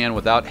dish pan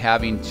without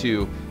having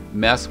to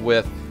mess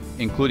with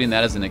including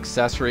that as an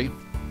accessory.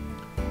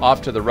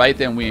 Off to the right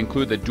then we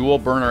include the dual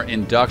burner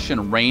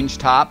induction range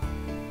top.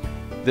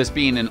 This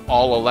being an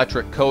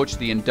all-electric coach,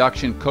 the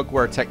induction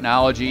cookware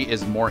technology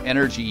is more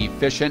energy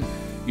efficient.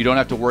 You don't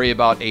have to worry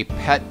about a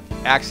pet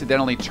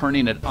accidentally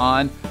turning it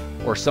on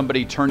or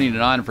somebody turning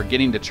it on and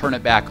forgetting to turn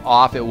it back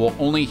off. It will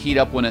only heat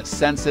up when it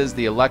senses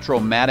the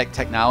electromagnetic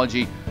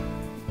technology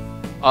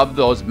of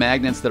those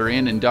magnets that are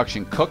in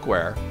induction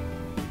cookware.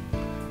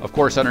 Of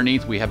course,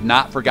 underneath we have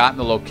not forgotten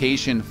the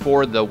location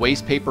for the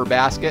waste paper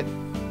basket.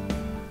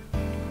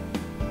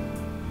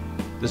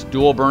 This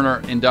dual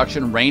burner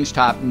induction range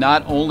top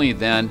not only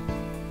then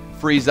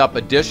frees up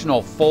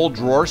additional full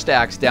drawer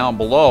stacks down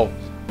below,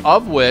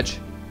 of which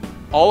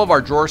All of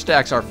our drawer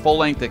stacks are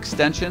full-length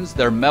extensions.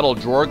 They're metal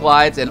drawer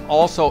glides and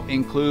also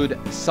include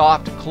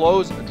soft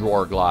close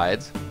drawer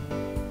glides.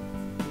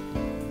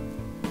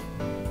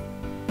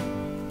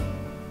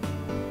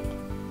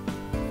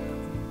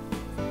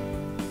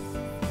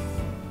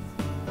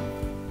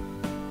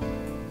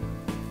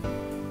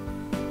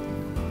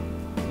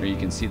 Here you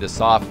can see the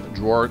soft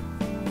drawer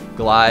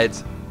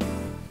glides,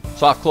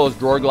 soft close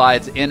drawer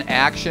glides in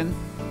action.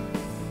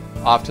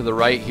 Off to the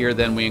right here,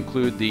 then we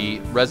include the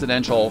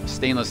residential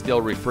stainless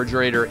steel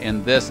refrigerator,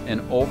 and this an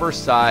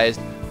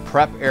oversized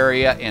prep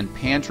area and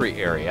pantry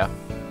area.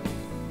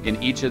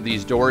 In each of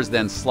these doors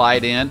then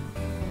slide in.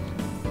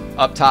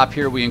 Up top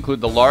here we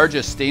include the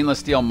largest stainless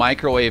steel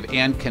microwave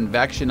and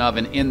convection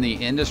oven in the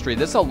industry.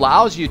 This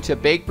allows you to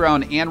bake,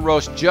 brown, and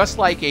roast just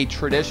like a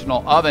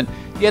traditional oven,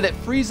 yet it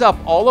frees up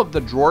all of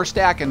the drawer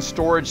stack and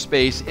storage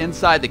space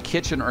inside the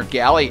kitchen or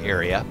galley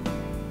area.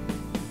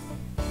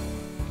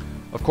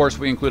 Of course,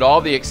 we include all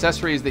the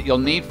accessories that you'll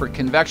need for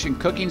convection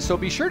cooking, so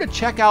be sure to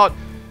check out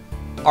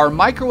our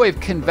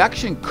microwave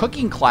convection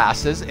cooking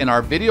classes in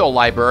our video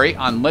library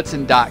on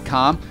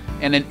Lichtsinn.com,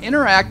 and an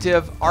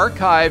interactive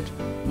archived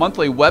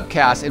monthly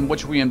webcast in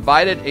which we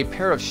invited a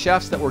pair of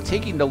chefs that were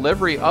taking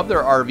delivery of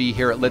their RV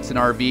here at Lichtsinn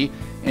RV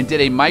and did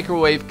a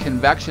microwave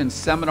convection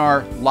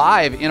seminar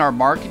live in our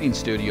marketing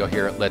studio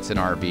here at Lichtsinn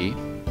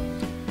RV.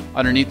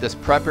 Underneath this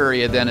prep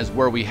area then is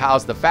where we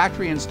house the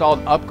factory installed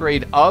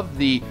upgrade of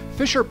the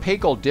Fisher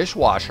Paykel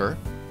dishwasher.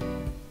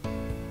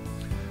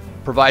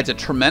 Provides a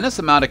tremendous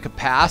amount of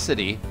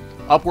capacity,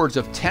 upwards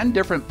of 10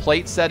 different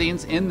plate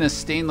settings in this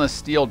stainless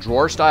steel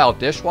drawer style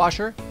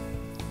dishwasher.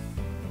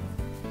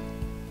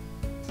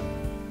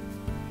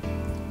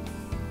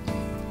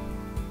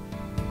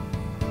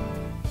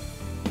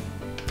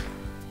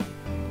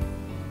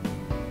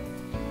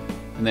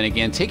 And then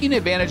again, taking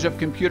advantage of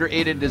computer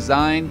aided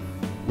design,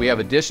 we have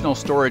additional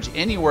storage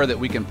anywhere that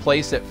we can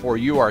place it for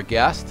you, our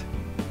guest.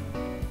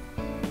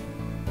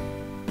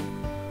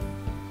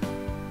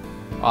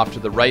 Off to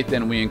the right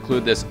then we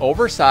include this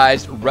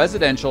oversized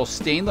residential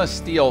stainless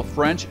steel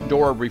French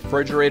door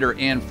refrigerator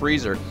and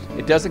freezer.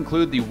 It does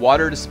include the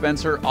water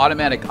dispenser,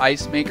 automatic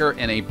ice maker,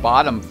 and a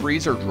bottom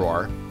freezer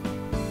drawer.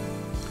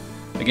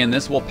 Again,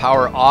 this will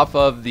power off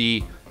of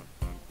the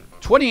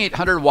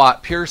 2800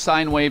 watt pure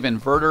sine wave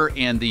inverter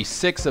and the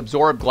 6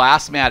 absorbed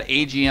glass mat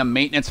AGM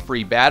maintenance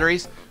free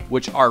batteries,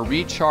 which are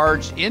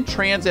recharged in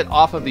transit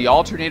off of the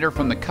alternator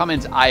from the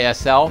Cummins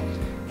ISL.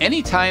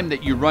 Anytime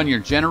that you run your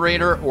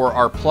generator or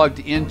are plugged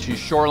into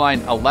Shoreline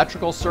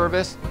electrical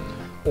service,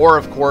 or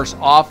of course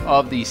off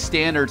of the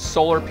standard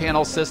solar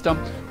panel system,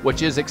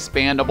 which is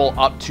expandable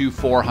up to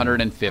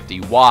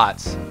 450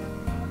 watts.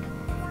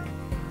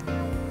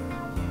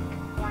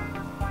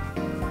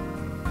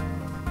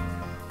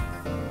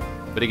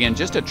 But again,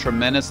 just a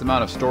tremendous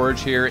amount of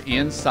storage here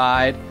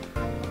inside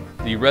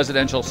the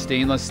residential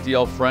stainless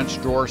steel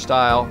French drawer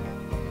style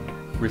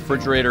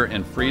refrigerator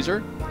and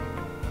freezer.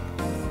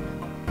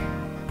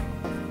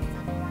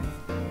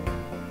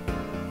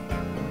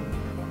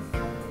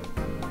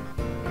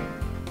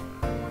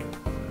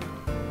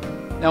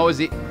 Now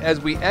as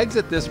we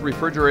exit this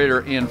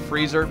refrigerator and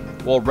freezer,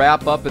 we'll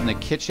wrap up in the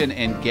kitchen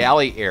and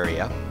galley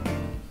area.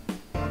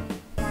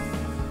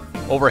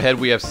 Overhead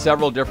we have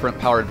several different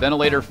powered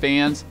ventilator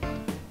fans.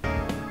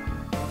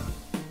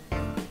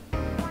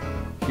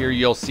 Here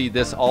you'll see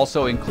this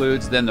also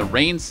includes then the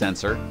rain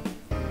sensor.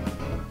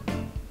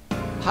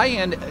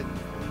 High-end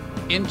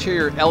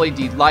interior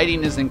LED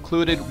lighting is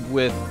included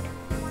with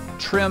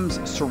trims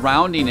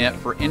surrounding it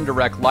for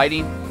indirect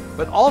lighting,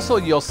 but also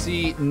you'll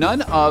see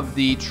none of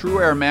the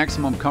TruAir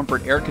Maximum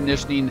Comfort air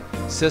conditioning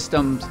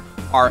systems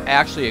are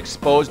actually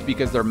exposed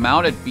because they're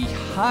mounted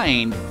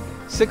behind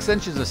 6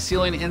 inches of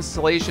ceiling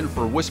insulation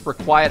for whisper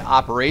quiet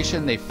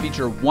operation. They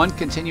feature 1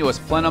 continuous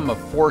plenum of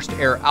forced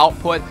air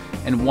output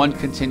and 1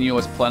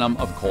 continuous plenum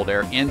of cold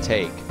air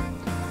intake.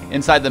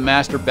 Inside the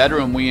master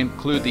bedroom, we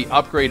include the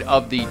upgrade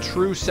of the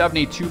true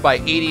 72 by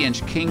 80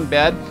 inch king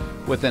bed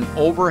with an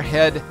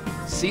overhead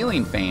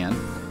ceiling fan.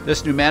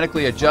 This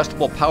pneumatically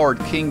adjustable powered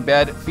king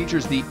bed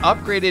features the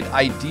upgraded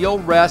Ideal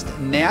Rest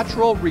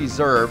Natural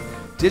Reserve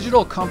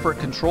digital comfort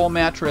control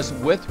mattress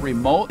with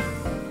remote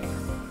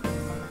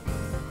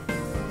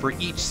for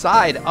each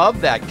side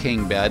of that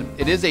king bed.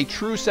 It is a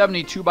true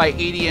 72 by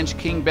 80 inch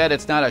king bed.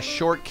 It's not a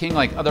short king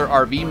like other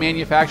RV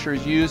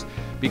manufacturers use,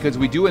 because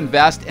we do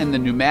invest in the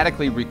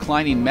pneumatically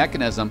reclining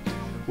mechanism,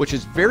 which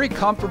is very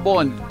comfortable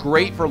and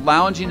great for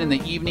lounging in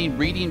the evening,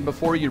 reading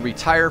before you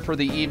retire for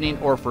the evening,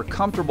 or for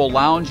comfortable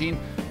lounging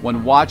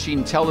when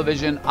watching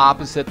television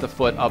opposite the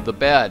foot of the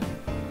bed.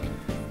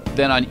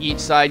 Then on each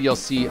side you'll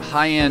see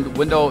high-end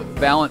window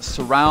balance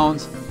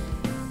surrounds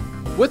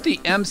with the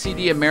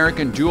MCD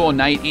American Duo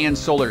Night and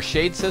Solar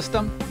Shade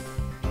System.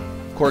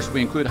 Of course, we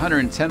include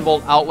 110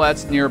 volt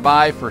outlets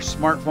nearby for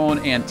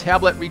smartphone and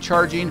tablet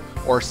recharging,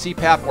 or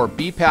CPAP or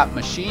BPAP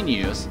machine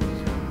use.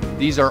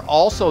 These are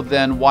also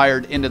then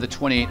wired into the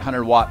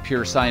 2800 watt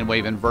pure sine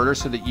wave inverter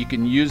so that you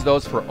can use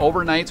those for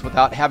overnights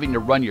without having to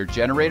run your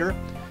generator.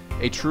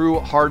 A true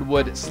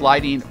hardwood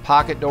sliding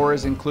pocket door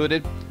is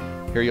included.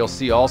 Here you'll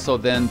see also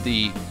then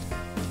the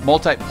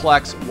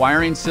multiplex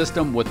wiring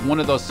system with one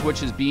of those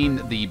switches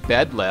being the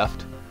bed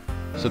lift.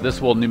 So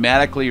this will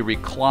pneumatically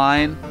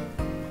recline.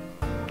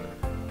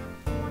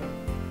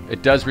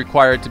 It does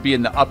require it to be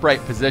in the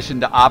upright position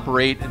to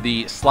operate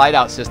the slide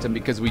out system,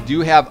 because we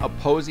do have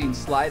opposing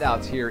slide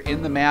outs here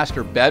in the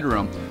master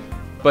bedroom.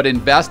 But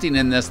investing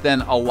in this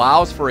then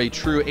allows for a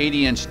true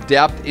 80-inch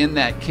depth in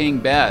that king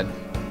bed.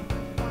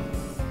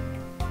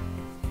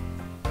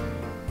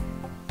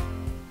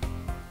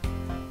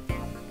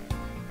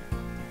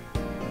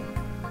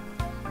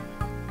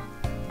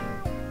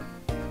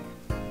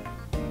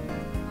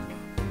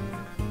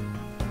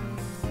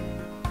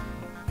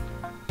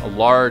 A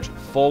large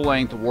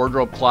full-length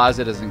wardrobe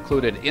closet is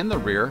included in the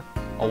rear,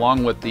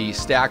 along with the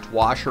stacked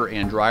washer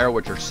and dryer,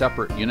 which are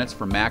separate units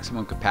for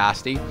maximum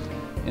capacity.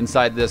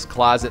 Inside this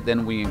closet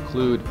then we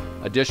include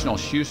additional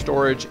shoe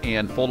storage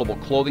and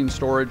foldable clothing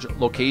storage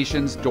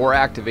locations, door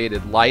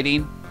activated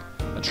lighting,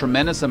 a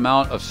tremendous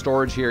amount of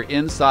storage here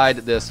inside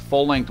this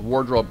full-length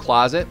wardrobe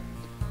closet.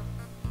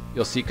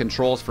 You'll see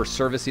controls for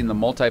servicing the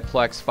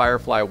multiplex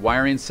Firefly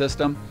wiring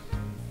system.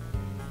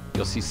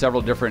 You'll see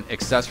several different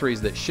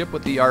accessories that ship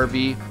with the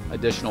RV,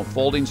 additional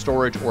folding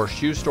storage or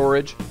shoe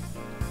storage.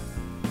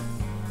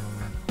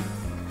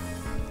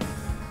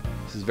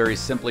 This is very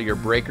simply your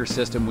breaker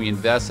system. We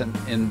invest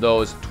in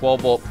those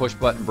 12-volt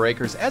push-button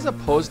breakers as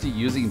opposed to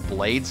using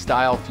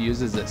blade-style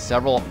fuses that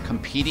several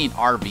competing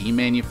RV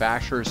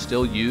manufacturers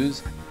still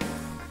use.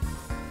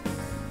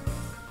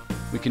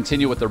 We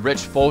continue with the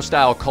rich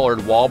faux-style colored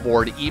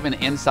wallboard even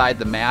inside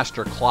the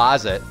master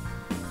closet.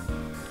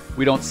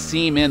 We don't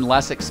seam in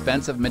less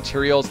expensive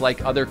materials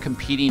like other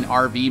competing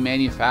RV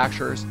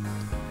manufacturers.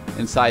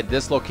 Inside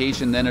this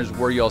location then is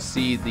where you'll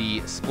see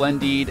the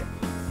Splendid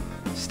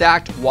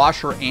stacked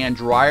washer and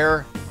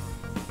dryer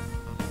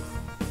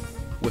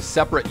with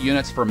separate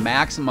units for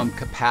maximum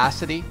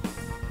capacity.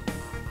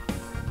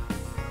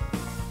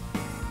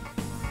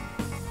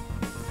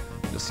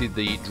 You'll see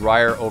the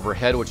dryer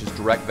overhead, which is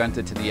direct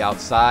vented to the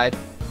outside,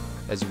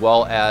 as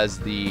well as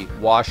the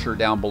washer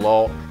down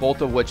below, both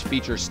of which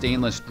feature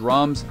stainless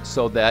drums,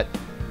 so that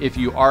if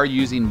you are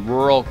using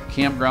rural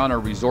campground or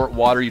resort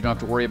water, you don't have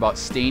to worry about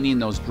staining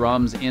those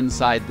drums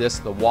inside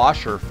the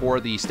washer for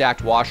the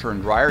stacked washer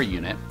and dryer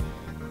unit.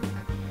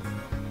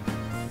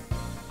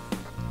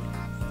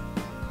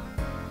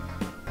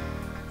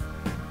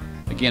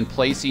 Again,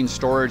 placing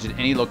storage in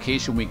any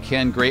location we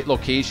can. Great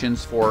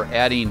locations for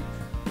adding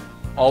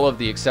all of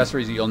the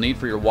accessories that you'll need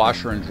for your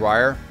washer and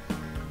dryer.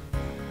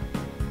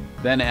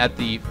 Then at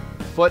the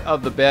foot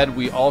of the bed,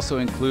 we also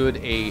include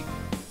a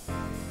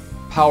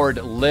powered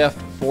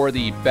lift for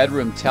the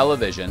bedroom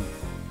television.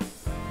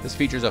 This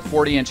features a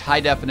 40-inch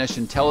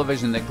high-definition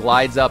television that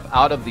glides up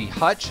out of the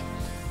hutch,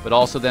 but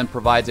also then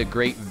provides a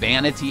great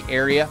vanity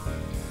area.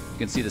 You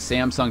can see the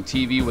Samsung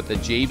TV with the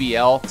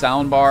JBL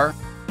soundbar.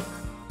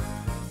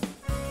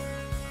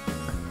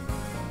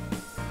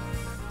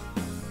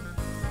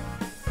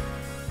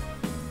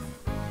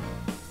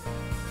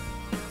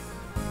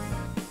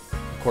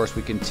 Of course,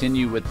 we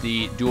continue with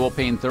the dual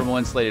pane thermal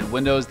insulated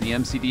windows, the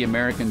MCD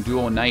American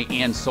dual night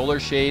and solar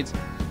shades.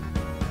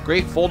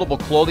 Great foldable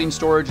clothing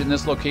storage in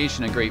this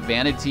location, a great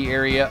vanity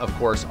area. Of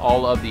course,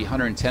 all of the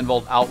 110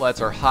 volt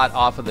outlets are hot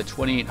off of the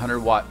 2800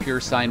 watt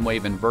pure sine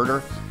wave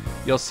inverter.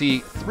 You'll see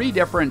 3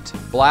 different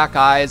black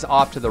eyes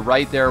off to the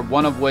right there,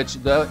 one of which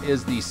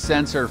is the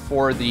sensor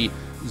for the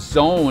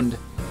zoned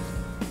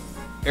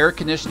air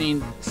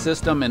conditioning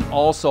system and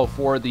also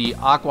for the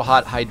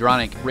AquaHot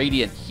hydronic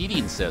radiant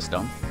heating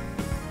system.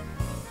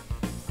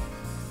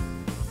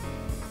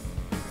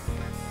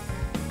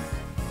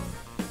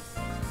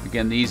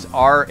 Again, these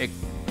are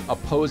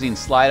opposing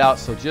slide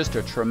outs, so just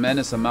a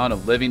tremendous amount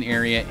of living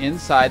area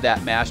inside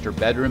that master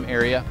bedroom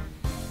area.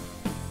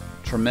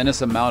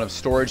 Tremendous amount of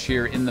storage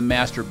here in the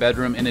master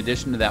bedroom, in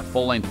addition to that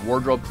full-length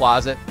wardrobe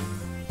closet.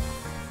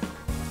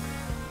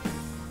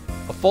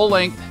 A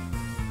full-length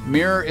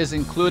mirror is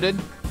included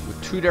with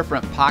 2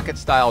 different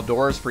pocket-style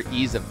doors for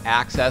ease of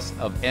access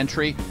of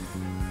entry.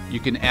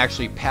 You can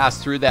actually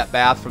pass through that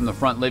bath from the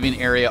front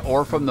living area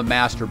or from the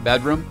master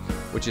bedroom,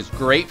 which is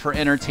great for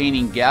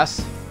entertaining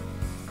guests.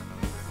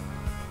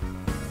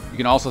 You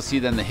can also see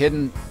then the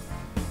hidden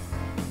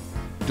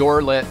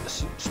door-lit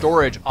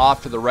storage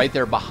off to the right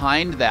there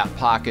behind that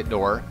pocket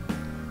door.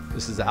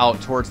 This is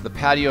out towards the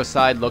patio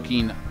side,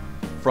 looking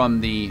from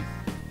the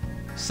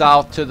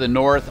south to the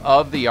north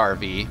of the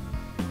RV.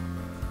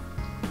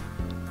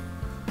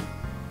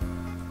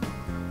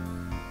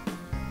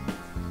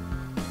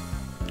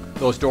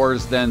 Those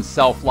doors then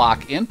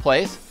self-lock in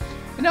place.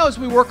 And now as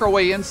we work our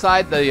way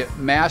inside the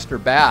master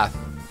bath,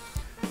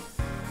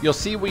 you'll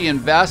see we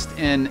invest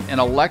in an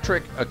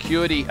electric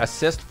acuity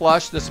assist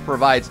flush. This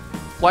provides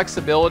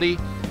flexibility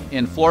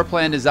in floor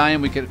plan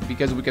design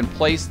because we can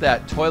place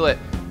that toilet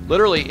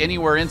literally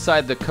anywhere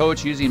inside the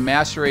coach using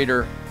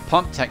macerator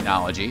pump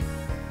technology.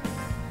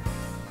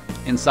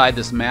 Inside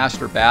this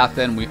master bath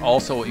then we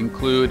also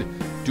include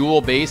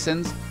dual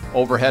basins.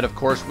 Overhead, of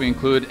course, we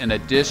include an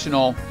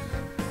additional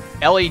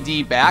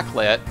LED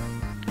backlit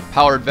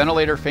Powered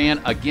ventilator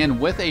fan, again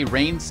with a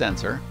rain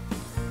sensor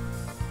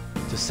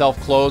to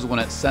self-close when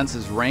it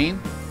senses rain.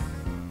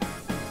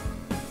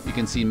 You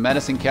can see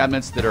medicine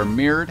cabinets that are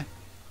mirrored,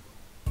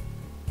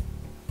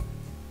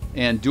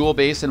 and dual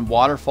basin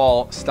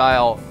waterfall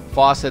style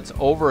faucets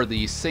over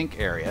the sink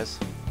areas.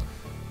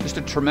 Just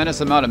a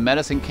tremendous amount of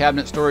medicine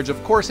cabinet storage.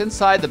 Of course,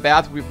 inside the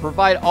bath, we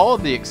provide all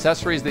of the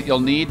accessories that you'll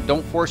need.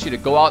 Don't force you to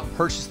go out and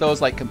purchase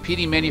those like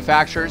competing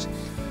manufacturers.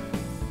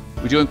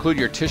 We do include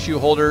your tissue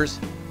holders,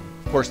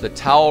 of course, the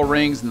towel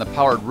rings and the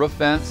powered roof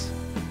vents.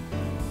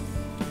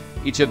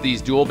 Each of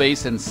these dual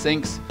basin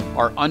sinks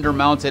are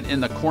undermounted in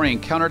the Corian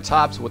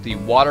countertops with the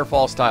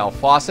waterfall style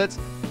faucets.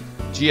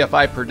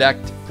 GFI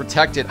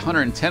protected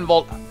 110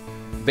 volt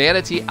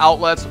vanity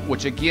outlets,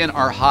 which again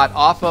are hot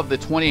off of the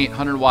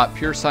 2800 watt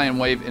pure sine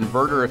wave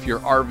inverter if you're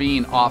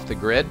RVing off the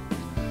grid.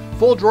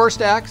 Full drawer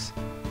stacks,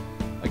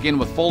 again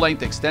with full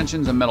length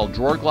extensions and metal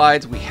drawer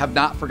glides. We have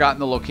not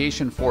forgotten the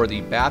location for the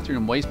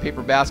bathroom waste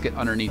paper basket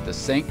underneath the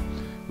sink.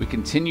 We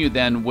continue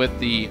then with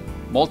the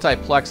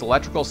multiplex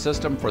electrical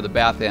system for the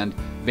bath end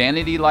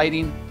vanity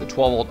lighting, the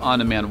 12 volt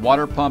on-demand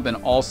water pump, and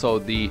also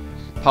the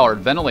powered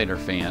ventilator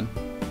fan.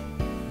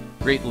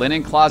 Great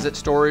linen closet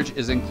storage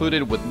is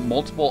included with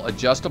multiple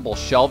adjustable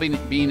shelving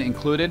being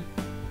included.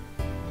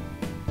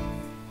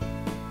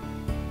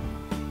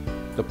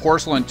 The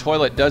porcelain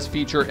toilet does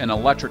feature an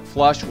electric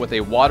flush with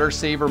a water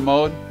saver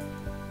mode.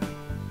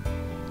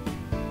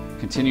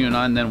 Continuing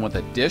on then with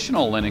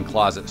additional linen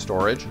closet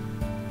storage.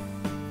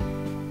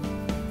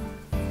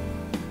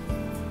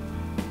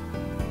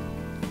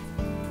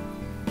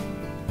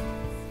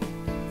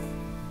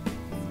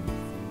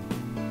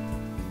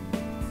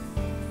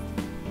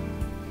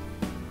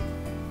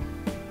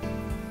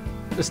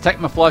 This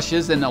Tecmaflush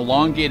is an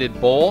elongated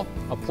bowl,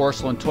 a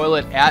porcelain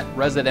toilet at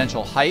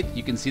residential height.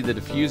 You can see the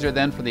diffuser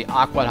then for the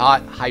Aqua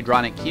Hot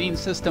hydronic heating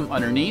system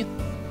underneath.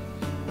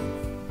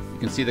 You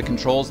can see the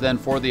controls then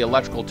for the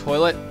electrical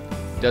toilet.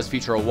 It does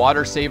feature a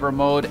water saver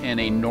mode and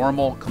a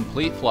normal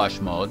complete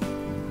flush mode.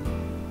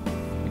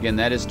 Again,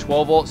 that is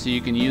 12 volts, so you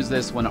can use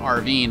this when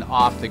RVing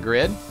off the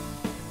grid.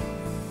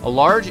 A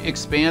large,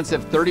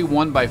 expansive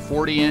 31 by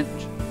 40 inch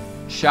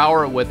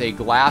shower with a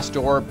glass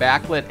door,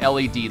 backlit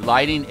LED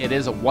lighting. It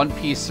is a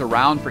one-piece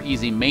surround for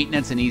easy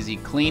maintenance and easy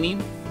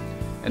cleaning.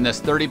 And this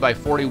 30 by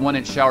 41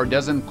 inch shower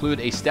does include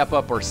a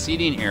step-up or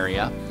seating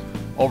area.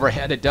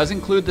 Overhead, it does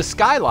include the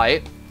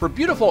skylight for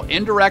beautiful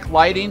indirect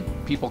lighting.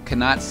 People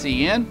cannot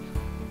see in,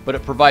 but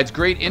it provides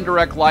great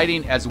indirect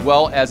lighting as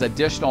well as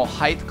additional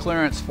height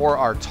clearance for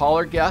our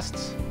taller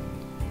guests.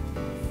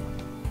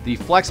 The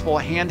flexible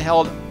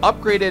handheld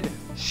upgraded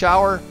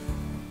shower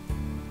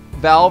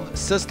valve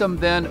system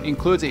then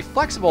includes a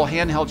flexible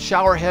handheld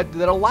shower head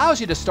that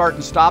allows you to start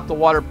and stop the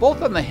water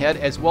both on the head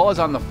as well as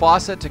on the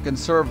faucet to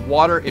conserve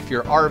water if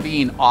you're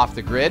RVing off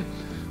the grid.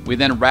 We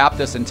then wrap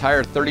this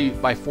entire 30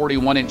 by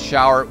 41 inch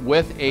shower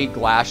with a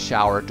glass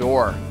shower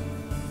door.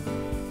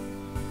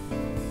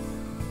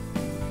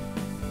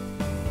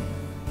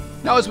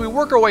 Now as we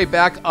work our way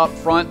back up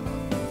front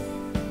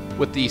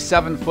with the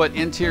 7-foot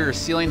interior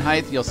ceiling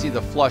height, you'll see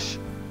the flush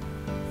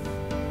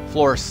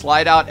floor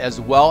slide out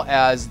as well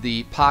as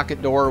the pocket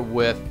door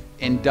with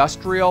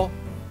industrial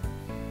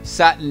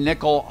satin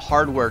nickel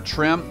hardware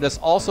trim. This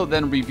also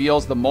then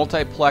reveals the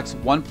multiplex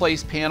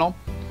one-place panel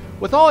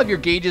with all of your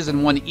gauges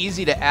in one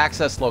easy to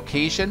access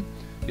location.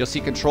 You'll see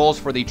controls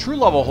for the true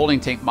level holding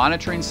tank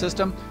monitoring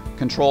system,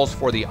 controls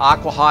for the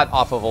Aqua Hot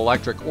off of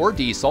electric or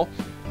diesel,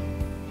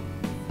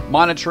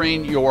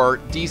 monitoring your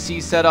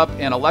DC setup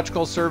and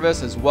electrical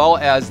service, as well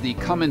as the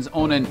Cummins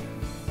Onan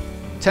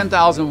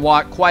 10,000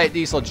 watt quiet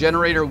diesel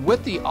generator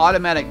with the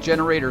automatic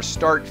generator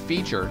start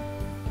feature.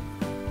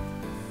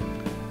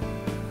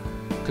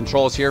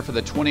 Controls here for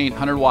the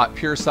 2800 watt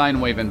pure sine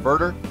wave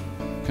inverter.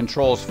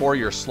 Controls for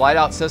your slide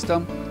out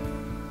system.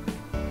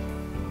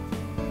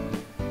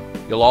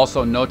 You'll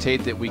also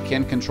notate that we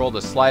can control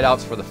the slide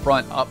outs for the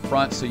front up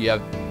front so you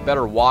have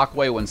better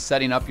walkway when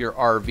setting up your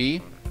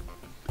RV.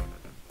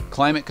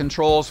 Climate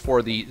controls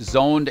for the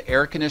zoned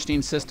air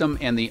conditioning system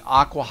and the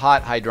Aqua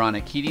Hot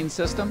hydronic heating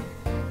system.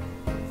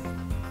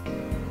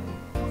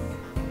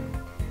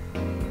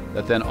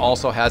 That then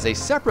also has a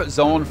separate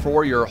zone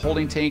for your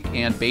holding tank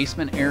and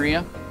basement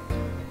area.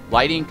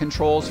 Lighting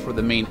controls for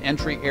the main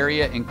entry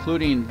area,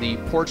 including the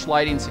porch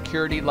lighting,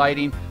 security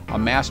lighting, a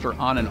master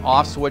on and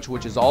off switch,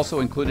 which is also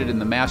included in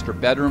the master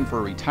bedroom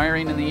for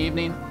retiring in the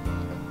evening.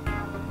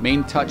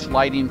 Main touch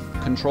lighting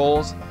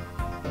controls,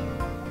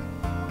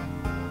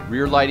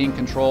 rear lighting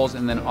controls,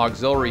 and then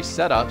auxiliary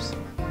setups.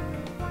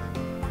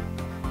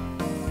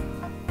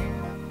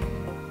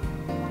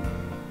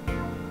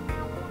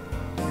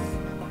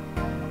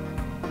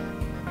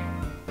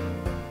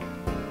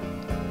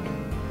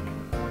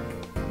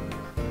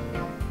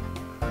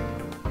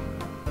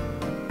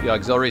 The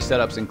auxiliary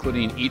setups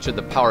including each of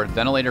the powered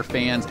ventilator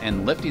fans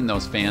and lifting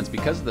those fans.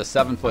 Because of the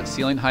 7-foot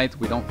ceiling height,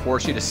 we don't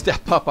force you to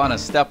step up on a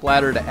step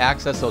ladder to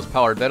access those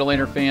powered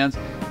ventilator fans.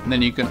 And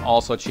then you can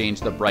also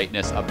change the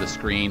brightness of the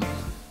screen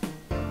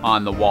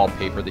on the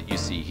wallpaper that you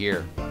see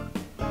here.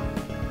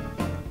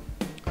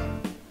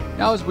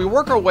 Now as we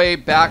work our way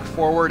back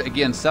forward,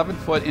 again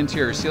 7-foot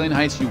interior ceiling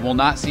heights, you will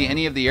not see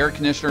any of the air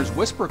conditioners.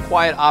 Whisper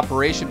quiet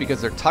operation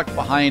because they're tucked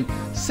behind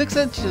 6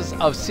 inches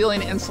of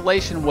ceiling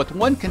insulation with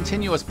 1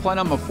 continuous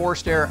plenum of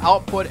forced air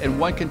output and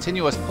 1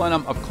 continuous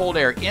plenum of cold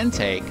air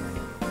intake.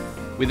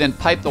 We then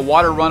pipe the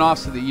water runoff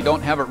so that you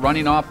don't have it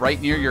running off right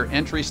near your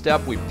entry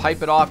step. We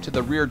pipe it off to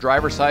the rear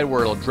driver's side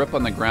where it'll drip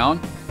on the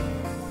ground.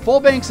 Full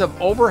banks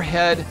of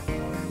overhead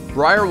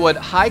Briarwood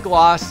high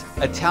gloss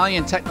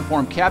Italian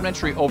Techniform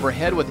cabinetry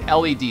overhead with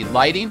LED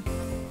lighting.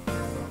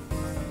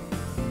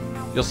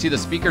 You'll see the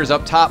speakers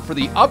up top for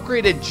the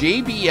upgraded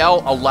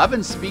JBL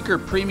 11 speaker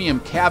premium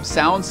cab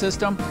sound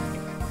system.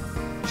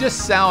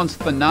 Just sounds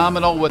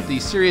phenomenal with the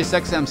Sirius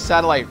XM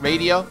satellite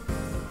radio.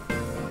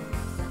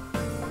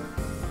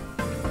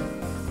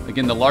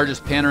 Again, the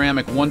largest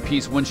panoramic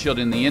one-piece windshield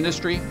in the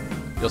industry.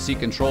 You'll see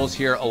controls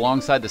here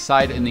alongside the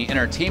side in the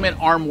entertainment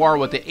armoire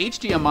with the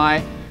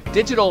HDMI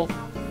digital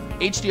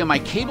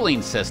HDMI cabling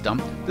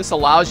system. This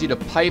allows you to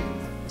pipe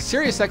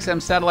Sirius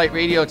XM satellite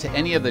radio to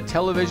any of the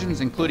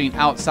televisions, including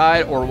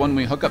outside, or when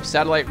we hook up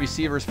satellite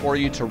receivers for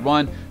you to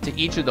run to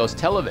each of those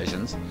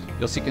televisions.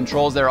 You'll see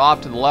controls there off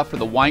to the left for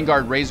the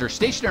Winegard Razor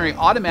stationary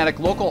automatic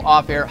local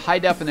off-air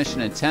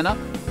high-definition antenna.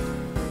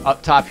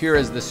 Up top here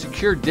is the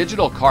secure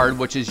digital card,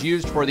 which is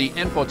used for the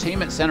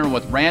infotainment center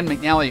with Rand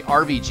McNally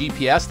RV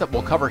GPS that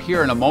we'll cover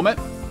here in a moment.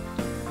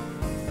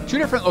 2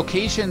 different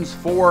locations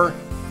for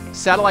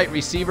satellite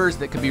receivers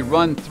that can be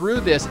run through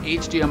this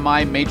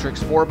HDMI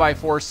Matrix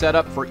 4x4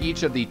 setup for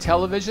each of the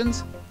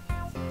televisions.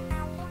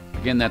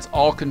 Again, that's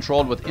all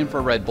controlled with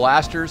infrared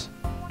blasters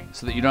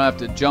so that you don't have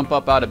to jump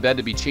up out of bed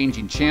to be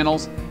changing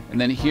channels.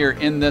 And then here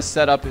in this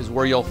setup is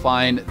where you'll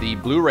find the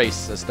Blu-ray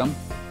system.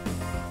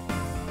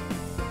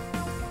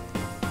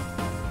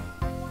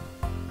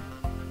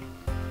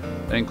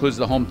 That includes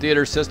the home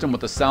theater system with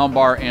the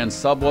soundbar and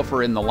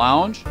subwoofer in the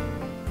lounge.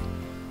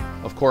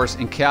 Of course,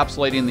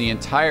 encapsulating the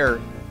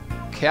entire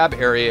cab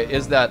area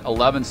is that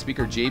 11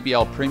 speaker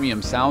JBL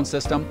premium sound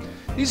system.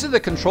 These are the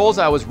controls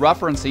I was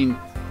referencing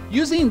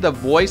using the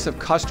voice of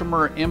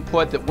customer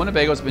input that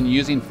Winnebago's been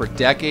using for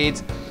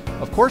decades.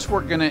 Of course,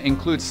 we're going to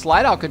include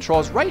slide out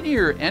controls right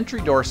near your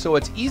entry door so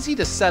it's easy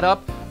to set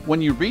up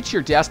when you reach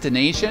your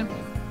destination.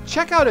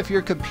 Check out if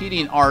your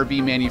competing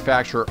RV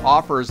manufacturer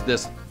offers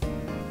this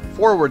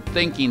forward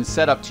thinking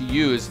setup to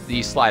use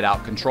these slide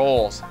out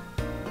controls.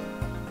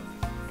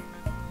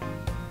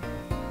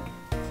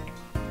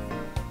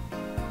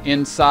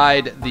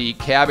 Inside the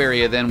cab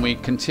area, then we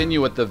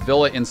continue with the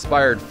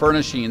villa-inspired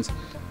furnishings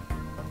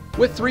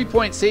with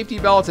 3-point safety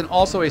belts and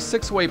also a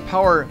 6-way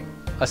power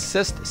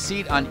assist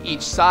seat on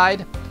each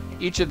side.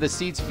 Each of the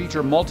seats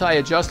feature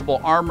multi-adjustable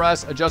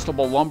armrests,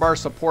 adjustable lumbar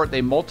support,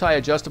 they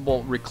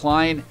multi-adjustable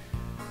recline,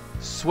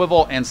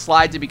 swivel, and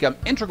slide to become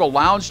integral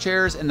lounge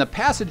chairs, and the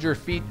passenger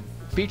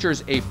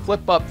features a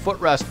flip-up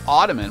footrest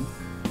ottoman.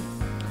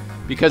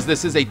 Because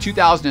this is a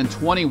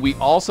 2020, we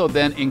also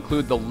then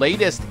include the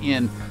latest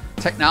in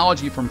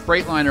technology from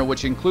Freightliner,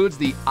 which includes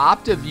the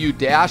OptiView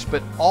dash,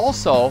 but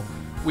also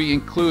we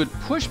include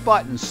push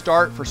button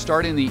start for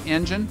starting the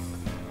engine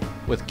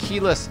with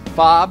keyless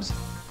fobs.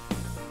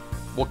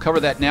 We'll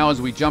cover that now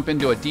as we jump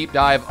into a deep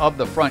dive of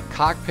the front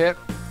cockpit.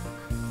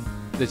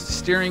 The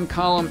steering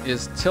column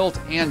is tilt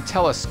and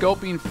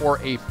telescoping for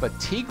a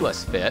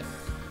fatigueless fit.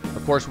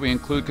 Of course, we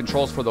include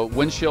controls for the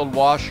windshield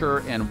washer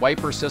and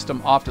wiper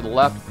system off to the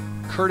left,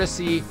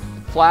 courtesy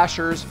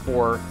flashers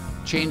for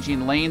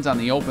changing lanes on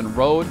the open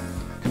road,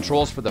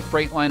 controls for the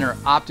Freightliner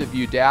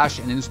OptiView dash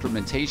and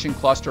instrumentation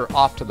cluster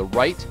off to the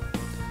right,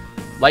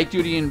 light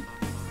duty and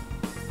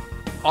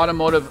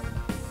automotive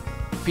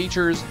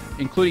features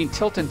including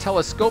tilt and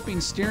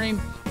telescoping steering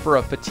for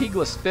a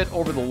fatigueless fit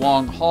over the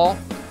long haul.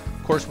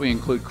 Of course, we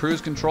include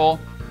cruise control.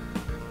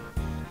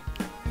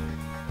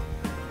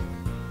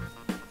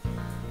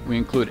 We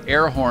include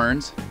air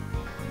horns.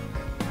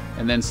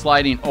 And then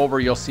sliding over,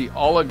 you'll see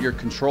all of your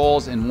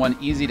controls in one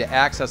easy to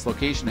access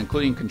location,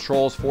 including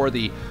controls for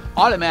the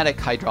automatic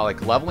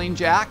hydraulic leveling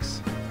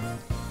jacks.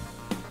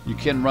 You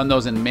can run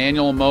those in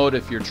manual mode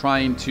if you're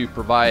trying to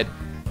provide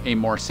a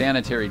more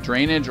sanitary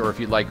drainage, or if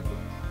you'd like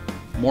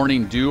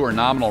morning dew or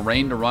nominal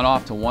rain to run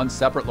off to one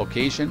separate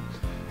location.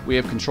 We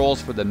have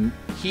controls for the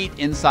heat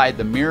inside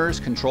the mirrors,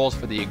 controls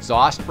for the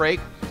exhaust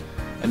brake,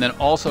 and then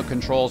also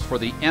controls for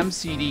the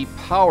MCD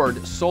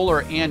powered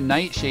solar and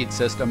nightshade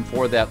system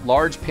for that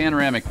large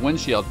panoramic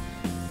windshield.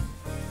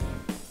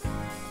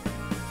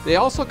 They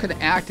also can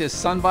act as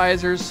sun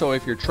visors, so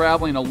if you're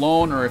traveling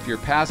alone or if your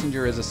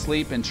passenger is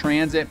asleep in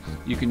transit,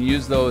 you can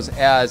use those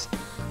as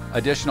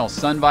additional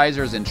sun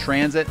visors in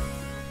transit.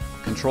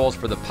 Controls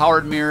for the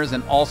powered mirrors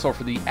and also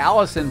for the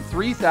Allison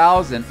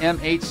 3000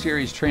 MH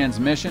series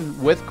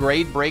transmission with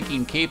grade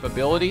braking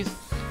capabilities.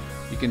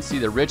 You can see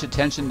the rich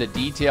attention to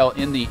detail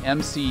in the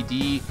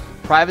MCD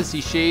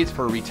privacy shades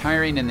for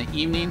retiring in the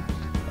evening,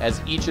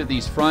 as each of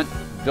these front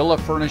Villa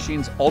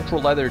Furnishings ultra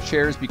leather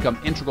chairs become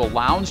integral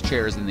lounge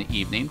chairs in the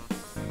evening.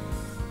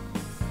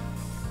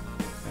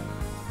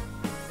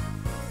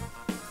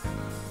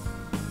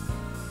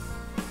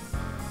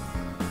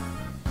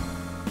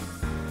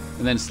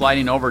 And then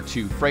sliding over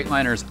to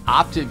Freightliner's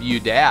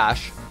OptiView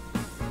dash,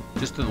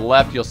 just to the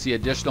left you'll see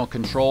additional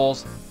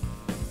controls.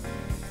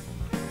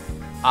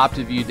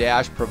 OptiView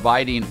dash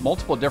providing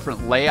multiple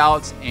different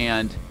layouts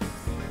and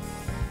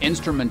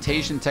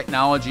instrumentation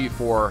technology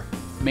for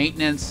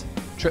maintenance,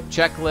 trip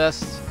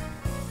checklists,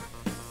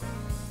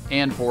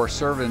 and for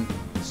certain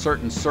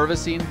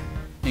servicing,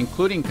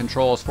 including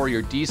controls for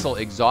your diesel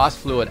exhaust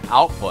fluid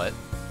output.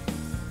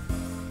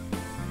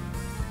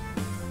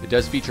 It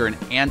does feature an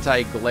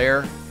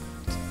anti-glare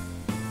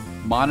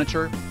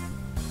monitor.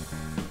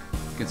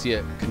 You can see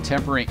a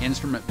contemporary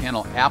instrument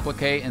panel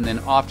applique, and then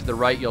off to the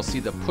right you'll see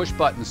the push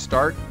button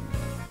start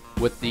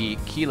with the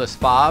keyless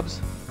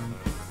fobs.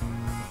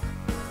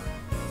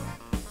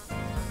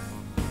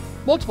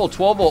 Multiple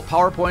 12-volt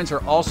power points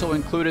are also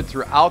included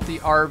throughout the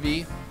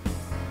RV.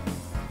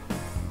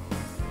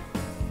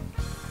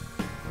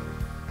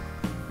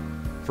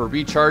 For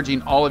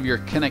recharging all of your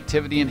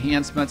connectivity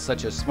enhancements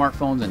such as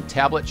smartphones and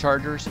tablet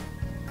chargers.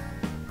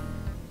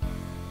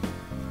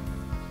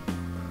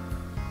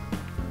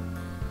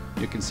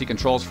 You can see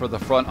controls for the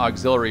front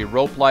auxiliary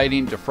rope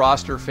lighting,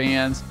 defroster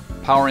fans,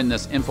 powering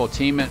this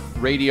infotainment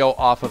radio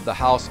off of the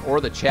house or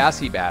the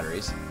chassis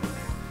batteries.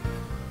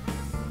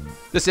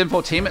 This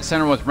infotainment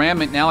center with Rand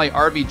McNally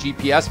RV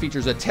GPS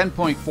features a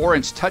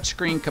 10.4-inch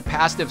touchscreen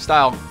capacitive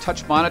style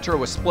touch monitor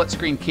with split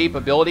screen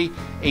capability,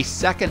 a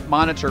second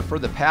monitor for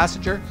the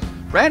passenger,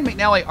 Rand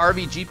McNally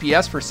RV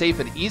GPS for safe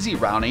and easy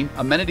routing,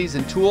 amenities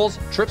and tools,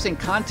 trips and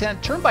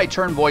content,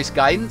 turn-by-turn voice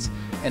guidance,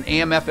 an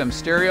AM/FM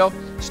stereo,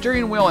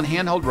 steering wheel and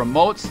handheld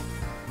remotes,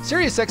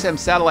 SiriusXM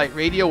satellite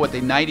radio with a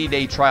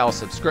 90-day trial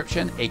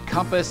subscription, a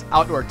compass,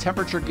 outdoor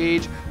temperature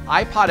gauge,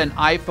 iPod and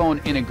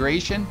iPhone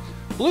integration,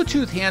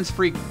 Bluetooth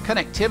hands-free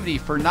connectivity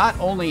for not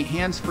only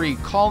hands-free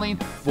calling,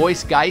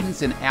 voice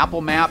guidance in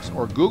Apple Maps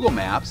or Google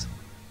Maps,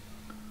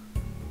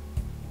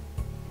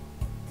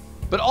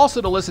 but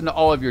also to listen to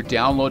all of your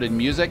downloaded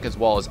music as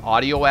well as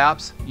audio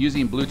apps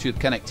using Bluetooth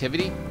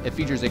connectivity. It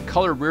features a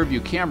color rear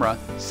view camera,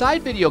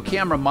 side video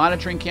camera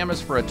monitoring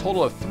cameras for a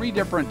total of 3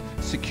 different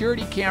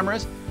security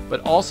cameras,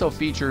 but also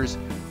features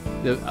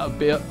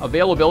the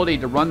availability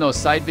to run those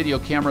side video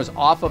cameras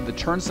off of the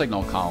turn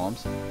signal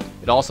columns.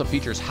 It also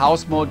features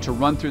house mode to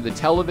run through the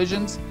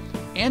televisions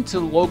and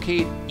to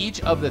locate each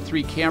of the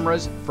 3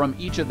 cameras from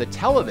each of the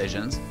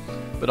televisions,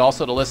 but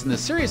also to listen to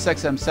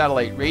SiriusXM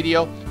satellite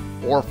radio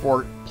or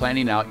for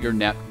planning out your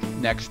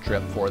next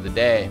trip for the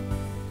day.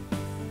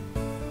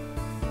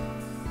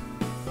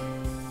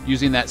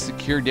 Using that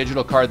secure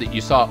digital card that you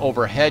saw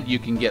overhead, you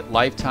can get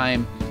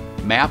lifetime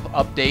map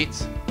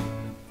updates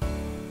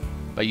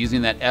by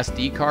using that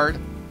SD card.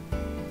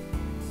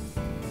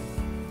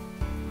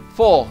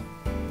 Full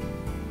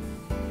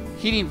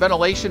heating,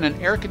 ventilation, and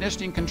air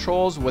conditioning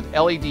controls with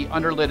LED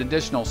underlit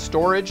additional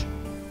storage.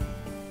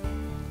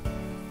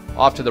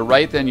 Off to the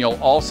right then you'll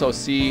also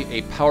see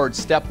a powered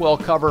stepwell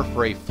cover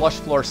for a flush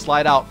floor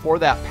slide out for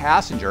that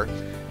passenger.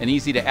 An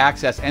easy to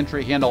access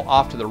entry handle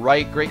off to the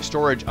right. Great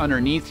storage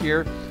underneath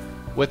here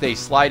with a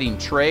sliding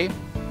tray.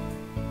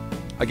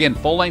 Again,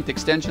 full length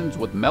extensions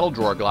with metal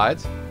drawer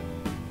glides.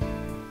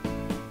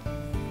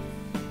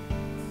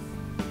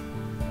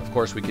 Of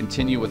course, we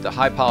continue with the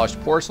high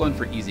polished porcelain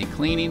for easy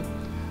cleaning.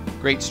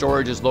 Great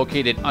storage is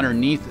located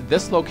underneath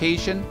this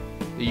location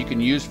that you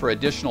can use for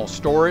additional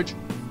storage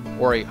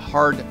or a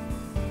hard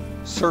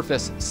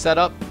surface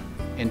setup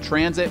in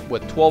transit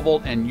with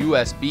 12-volt and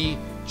USB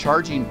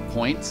charging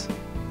points.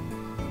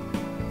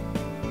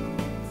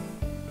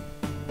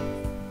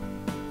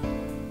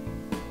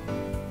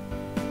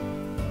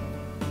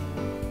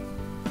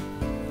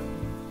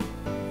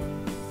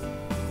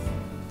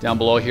 Down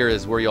below here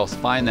is where you'll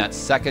find that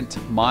second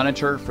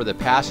monitor for the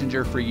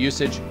passenger for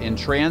usage in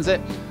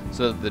transit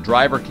so that the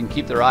driver can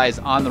keep their eyes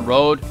on the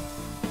road.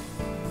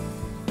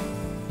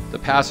 The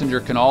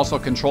passenger can also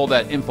control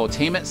that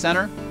infotainment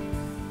center.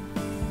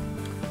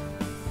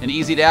 An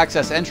easy to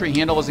access entry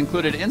handle is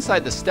included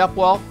inside the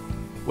stepwell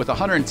with a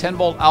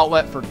 110-volt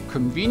outlet for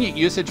convenient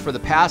usage for the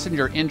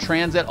passenger in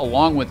transit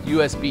along with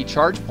USB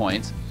charge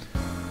points.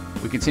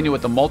 We continue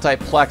with the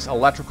multiplex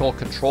electrical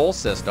control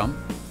system.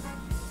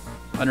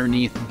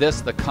 Underneath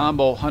this, the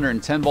combo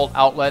 110-volt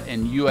outlet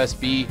and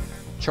USB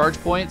charge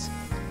points.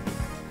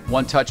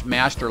 One-touch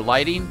master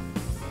lighting,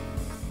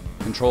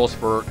 controls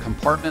for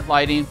compartment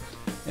lighting,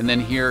 and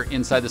then here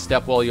inside the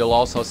stepwell you'll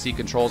also see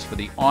controls for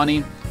the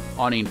awning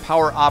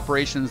power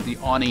operations, the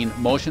awning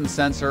motion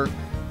sensor,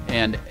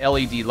 and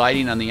LED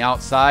lighting on the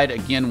outside,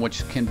 again,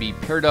 which can be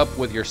paired up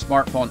with your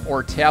smartphone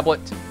or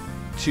tablet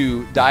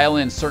to dial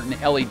in certain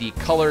LED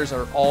colors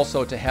or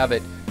also to have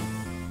it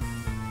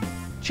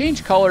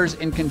change colors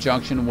in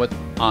conjunction with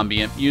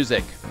ambient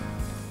music.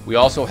 We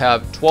also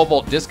have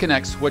 12-volt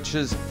disconnect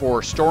switches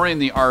for storing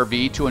the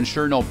RV to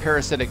ensure no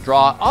parasitic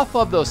draw off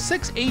of those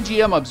 6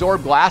 AGM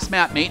absorbed glass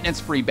mat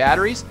maintenance-free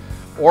batteries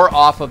or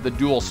off of the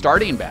dual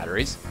starting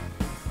batteries.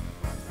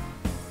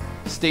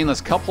 Stainless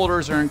cup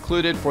holders are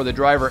included for the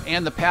driver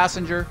and the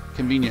passenger.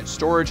 Convenient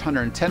storage,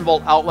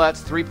 110-volt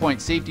outlets,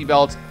 3-point safety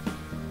belts,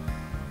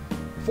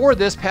 for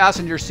this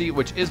passenger seat,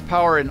 which is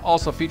power and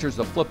also features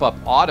the flip-up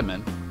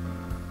ottoman.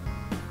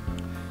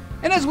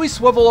 And as we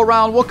swivel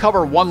around, we'll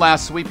cover one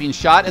last sweeping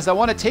shot, as I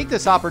want to take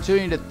this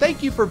opportunity to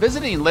thank you for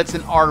visiting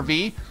Lichtsinn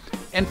RV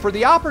and for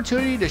the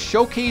opportunity to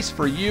showcase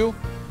for you,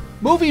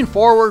 moving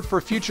forward for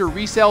future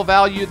resale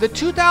value, the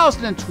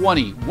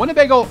 2020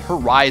 Winnebago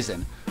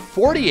Horizon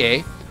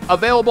 40A,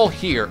 available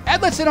here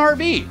at Lichtsinn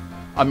RV,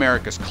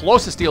 America's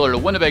closest dealer to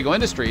Winnebago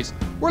Industries.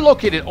 We're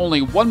located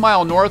only 1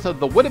 mile north of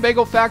the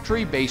Winnebago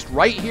factory, based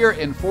right here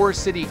in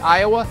Forest City,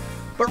 Iowa,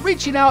 but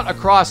reaching out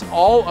across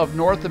all of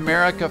North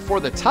America for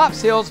the top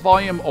sales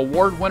volume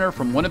award winner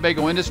from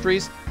Winnebago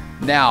Industries,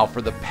 now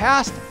for the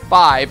past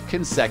 5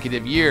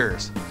 consecutive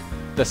years.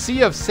 The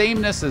sea of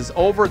sameness is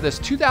over. This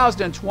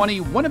 2020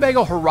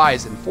 Winnebago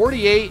Horizon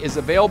 40A is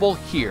available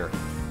here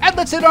at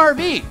Lichtsinn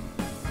RV.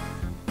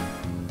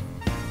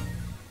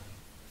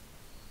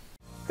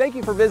 Thank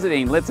you for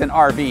visiting Lichtsinn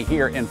RV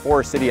here in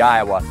Forest City,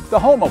 Iowa, the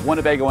home of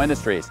Winnebago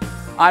Industries.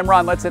 I'm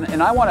Ron Lichtsinn,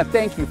 and I want to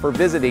thank you for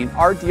visiting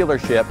our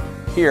dealership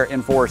here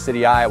in Forest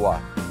City,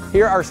 Iowa.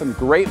 Here are some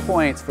great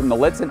points from the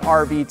Lichtsinn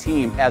RV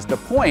team as to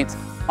points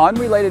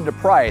unrelated to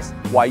price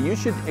why you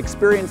should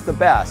experience the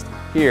best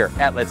here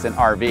at Lichtsinn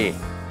RV.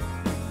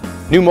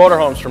 New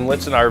motorhomes from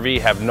Lichtsinn RV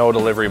have no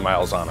delivery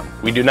miles on them.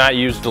 We do not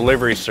use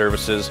delivery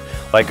services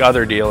like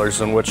other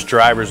dealers in which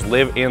drivers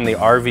live in the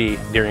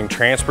RV during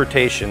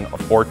transportation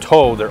or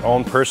tow their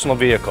own personal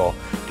vehicle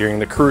during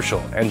the crucial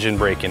engine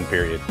break-in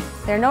period.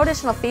 There are no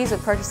additional fees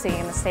with purchasing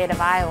in the state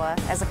of Iowa,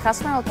 as a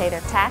customer will pay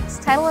their tax,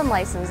 title, and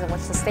license in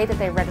which the state that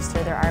they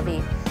register their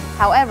RV.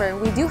 However,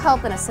 we do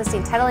help in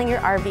assisting titling your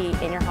RV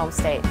in your home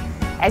state.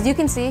 As you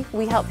can see,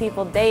 we help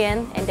people day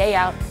in and day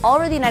out all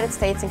over the United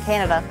States and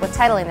Canada with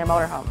titling their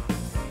motorhome.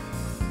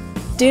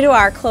 Due to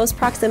our close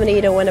proximity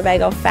to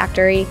Winnebago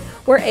factory,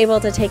 we're able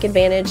to take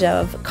advantage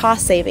of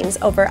cost savings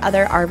over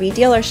other RV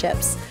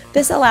dealerships.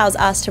 This allows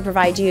us to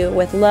provide you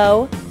with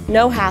low,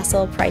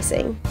 no-hassle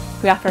pricing.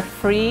 We offer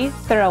free,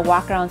 thorough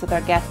walkarounds with our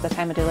guests at the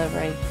time of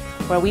delivery,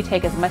 where we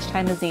take as much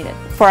time as needed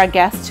for our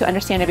guests to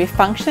understand every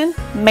function,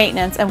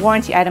 maintenance, and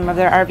warranty item of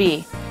their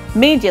RV.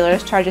 Many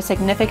dealers charge a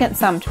significant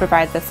sum to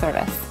provide this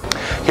service.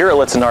 Here at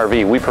Lichtsinn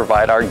RV, we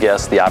provide our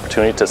guests the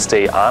opportunity to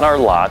stay on our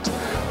lot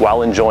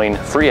while enjoying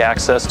free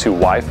access to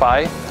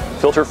Wi-Fi,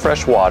 filtered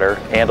fresh water,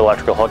 and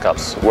electrical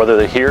hookups, whether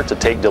they're here to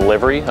take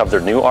delivery of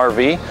their new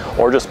RV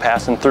or just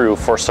passing through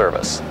for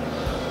service.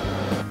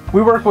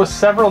 We work with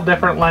several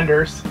different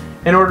lenders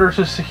in order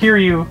to secure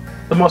you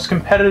the most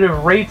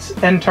competitive rates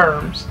and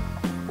terms.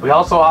 We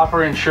also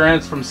offer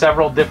insurance from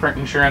several different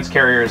insurance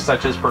carriers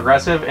such as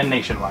Progressive and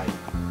Nationwide.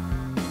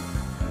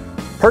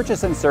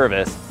 Purchase and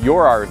service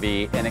your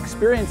RV and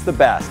experience the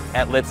best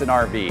at Lichtsinn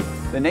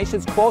RV, the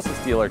nation's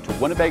closest dealer to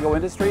Winnebago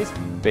Industries,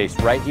 based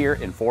right here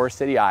in Forest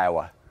City,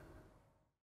 Iowa.